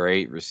some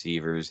great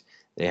receivers.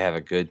 They have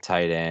a good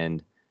tight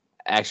end.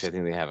 Actually, I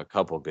think they have a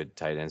couple good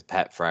tight ends,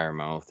 Pat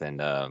Fryermouth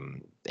and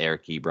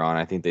Eric Ebron.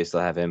 I think they still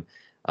have him.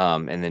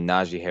 And then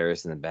Najee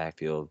Harris in the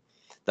backfield.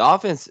 The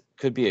offense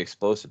could be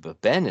explosive,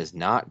 but Ben is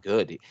not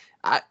good.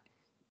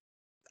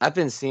 I've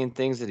been seeing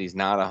things that he's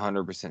not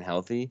 100%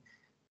 healthy.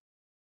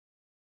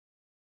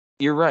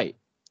 You're right.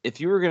 If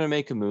you were going to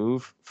make a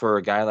move for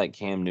a guy like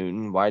Cam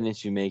Newton, why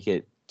didn't you make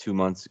it 2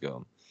 months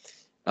ago?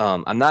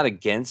 I'm not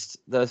against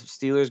the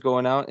Steelers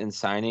going out and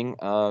signing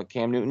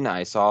Cam Newton.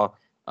 I saw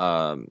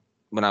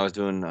when I was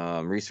doing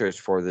research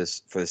for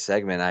this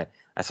segment,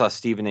 I saw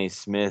Stephen A.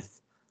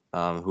 Smith,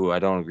 who I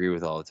don't agree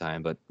with all the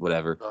time, but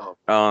whatever.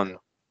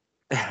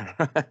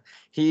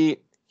 He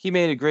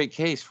made a great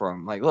case for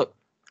him. Like, look,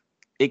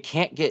 it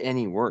can't get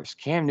any worse.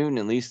 Cam Newton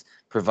at least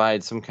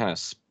provides some kind of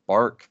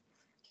spark.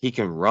 He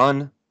can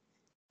run.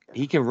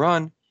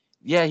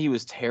 Yeah, he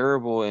was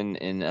terrible in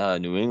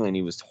New England.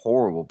 He was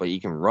horrible, but he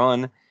can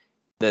run.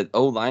 The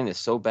O-line is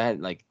so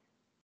bad. Like,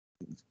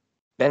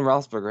 Ben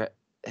Roethlisberger,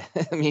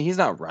 I mean, he's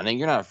not running.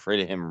 You're not afraid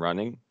of him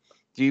running.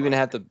 Do you even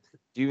have to,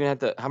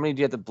 how many do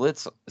you have to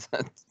blitz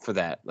for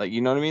that? Like,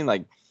 you know what I mean?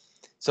 Like,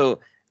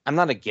 so I'm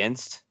not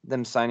against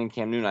them signing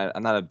Cam Newton.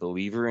 I'm not a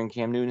believer in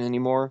Cam Newton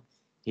anymore.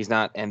 He's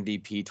not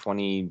MVP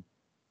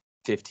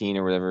 2015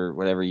 or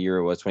whatever year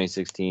it was,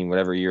 2016,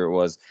 whatever year it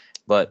was.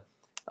 But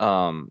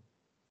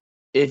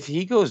if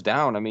he goes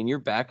down, I mean, your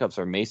backups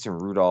are Mason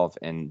Rudolph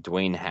and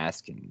Dwayne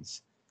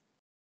Haskins.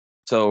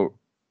 So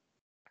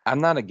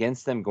I'm not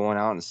against them going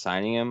out and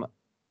signing him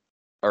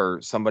or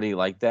somebody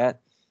like that,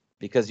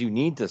 because you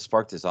need to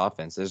spark this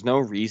offense. There's no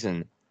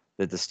reason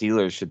that the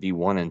Steelers should be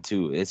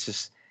 1-2. It's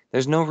just,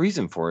 there's no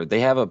reason for it.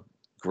 They have a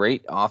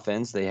great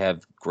offense. They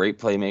have great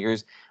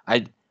playmakers.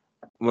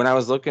 When I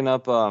was looking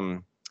up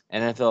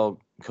NFL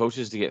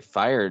coaches to get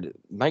fired,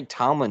 Mike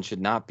Tomlin should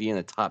not be in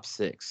the top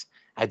 6.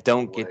 I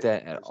don't get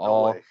that at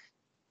all.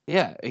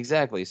 Yeah,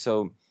 exactly.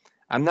 So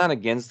I'm not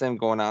against them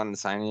going out and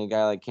signing a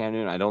guy like Cam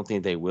Newton. I don't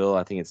think they will.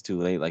 I think it's too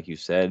late, like you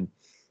said.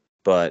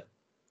 But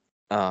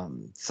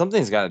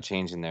something's got to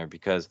change in there,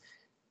 because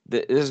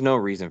there's no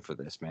reason for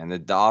this, man.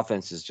 The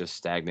offense is just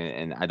stagnant,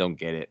 and I don't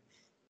get it.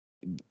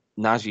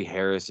 Najee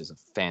Harris is a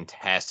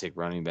fantastic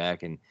running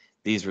back, and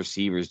these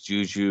receivers,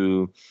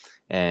 Juju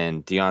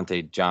and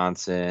Deontay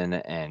Johnson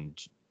and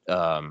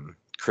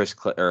Chris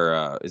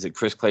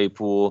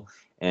Claypool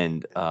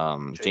and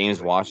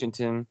James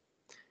Washington,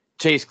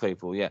 Chase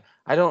Claypool. Yeah,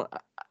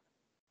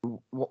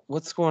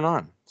 what's going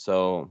on?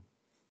 So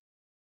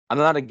I'm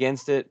not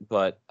against it,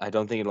 but I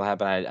don't think it'll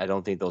happen. I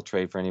don't think they'll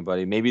trade for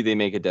anybody. Maybe they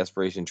make a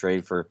desperation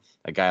trade for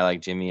a guy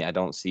like Jimmy. I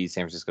don't see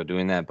San Francisco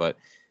doing that, but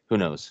who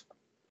knows?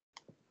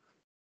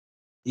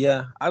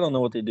 Yeah, I don't know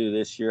what they do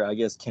this year. I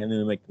guess Cam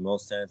Newton make the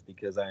most sense,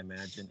 because I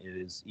imagine it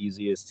is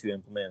easiest to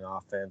implement an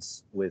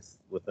offense with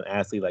an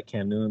athlete like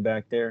Cam Newton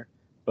back there.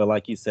 But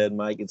like you said,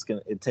 Mike,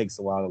 it takes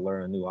a while to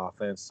learn a new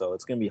offense, so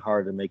it's gonna be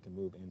hard to make a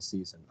move in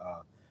season.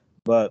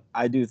 But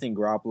I do think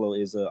Garoppolo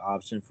is an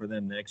option for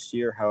them next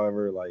year.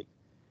 However, like,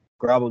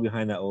 Garoppolo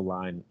behind that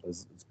O-line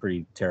is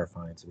pretty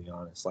terrifying, to be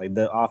honest. Like,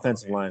 the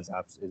offensive line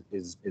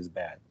is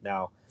bad.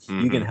 Now,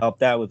 you can help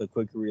that with a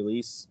quicker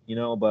release,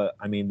 but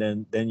I mean,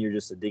 then you're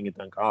just a ding and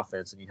dunk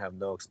offense, and you have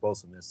no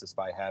explosiveness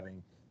despite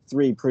having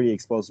 3 pretty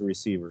explosive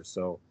receivers.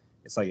 So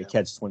it's like a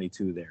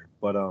catch-22 there.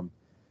 But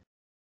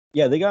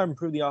yeah, they got to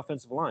improve the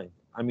offensive line.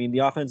 I mean, the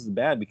offense is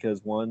bad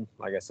because, 1,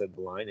 like I said, the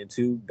line, and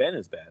 2, Ben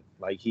is bad.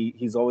 Like,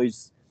 he's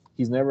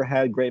never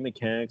had great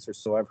mechanics, or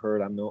so I've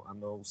heard. I'm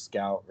no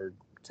scout or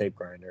tape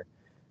grinder.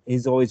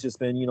 He's always just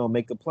been,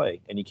 make the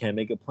play, and he can't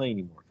make a play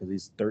anymore because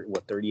he's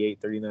 38,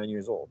 39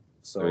 years old.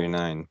 So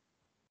 39.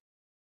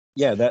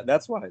 Yeah,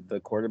 that's why the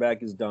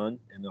quarterback is done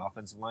and the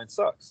offensive line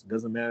sucks. It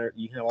doesn't matter.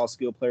 You can have all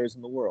skilled players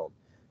in the world.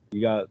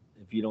 If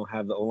you don't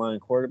have the O-line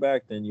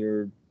quarterback, then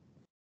you're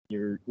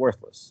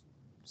worthless.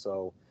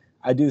 So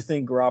I do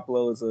think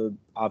Garoppolo is an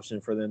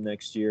option for them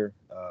next year.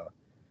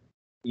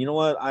 You know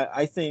what?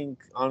 I think,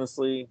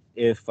 honestly,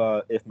 if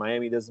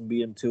Miami doesn't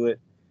beat him to it,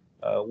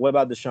 what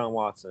about Deshaun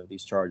Watson if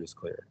these charges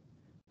clear?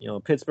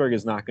 Pittsburgh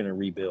is not going to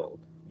rebuild.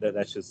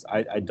 That's just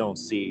I don't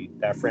see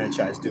that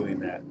franchise doing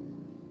that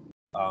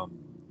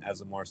as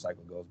the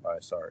motorcycle goes by.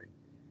 Sorry.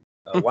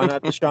 Why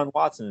not Deshaun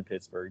Watson in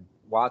Pittsburgh?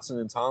 Watson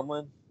and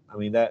Tomlin? I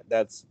mean,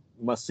 that's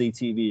must-see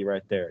TV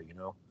right there,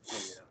 Yeah.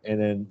 And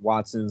then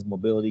Watson's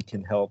mobility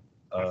can help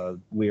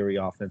weary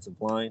offensive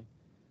line.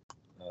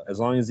 As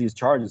long as these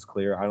charges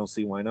clear, I don't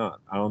see why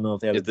not. I don't know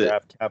if they have If the the-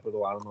 draft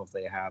capital. I don't know if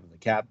they have the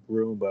cap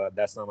room, but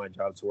that's not my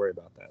job to worry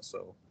about that.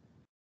 So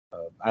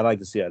I'd like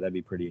to see that. That'd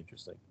be pretty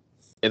interesting.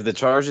 If the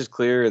charge is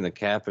clear and the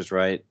cap is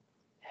right,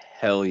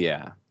 hell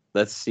yeah.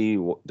 Let's see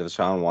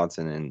Deshaun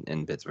Watson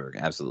in Pittsburgh.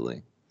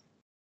 Absolutely.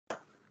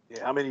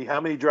 Yeah, how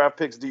many draft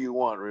picks do you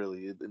want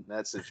really in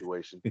that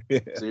situation?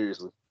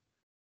 Seriously.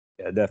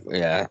 Yeah, definitely.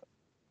 Yeah.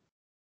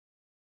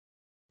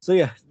 So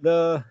yeah,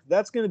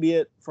 that's gonna be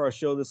it for our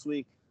show this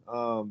week.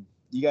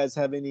 You guys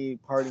have any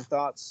parting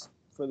thoughts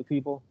for the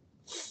people?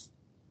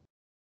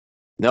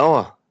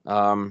 Noah,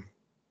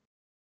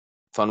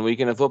 fun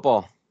weekend of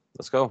football.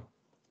 Let's go.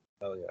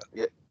 Oh yeah.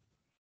 Yeah.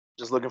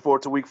 Just looking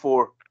forward to week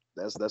 4.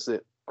 That's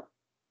it.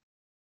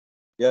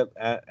 Yep,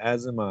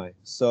 as am I.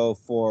 So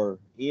for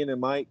Ian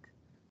and Mike,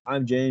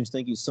 I'm James.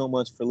 Thank you so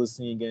much for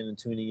listening again and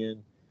tuning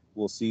in.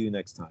 We'll see you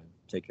next time.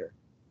 Take care.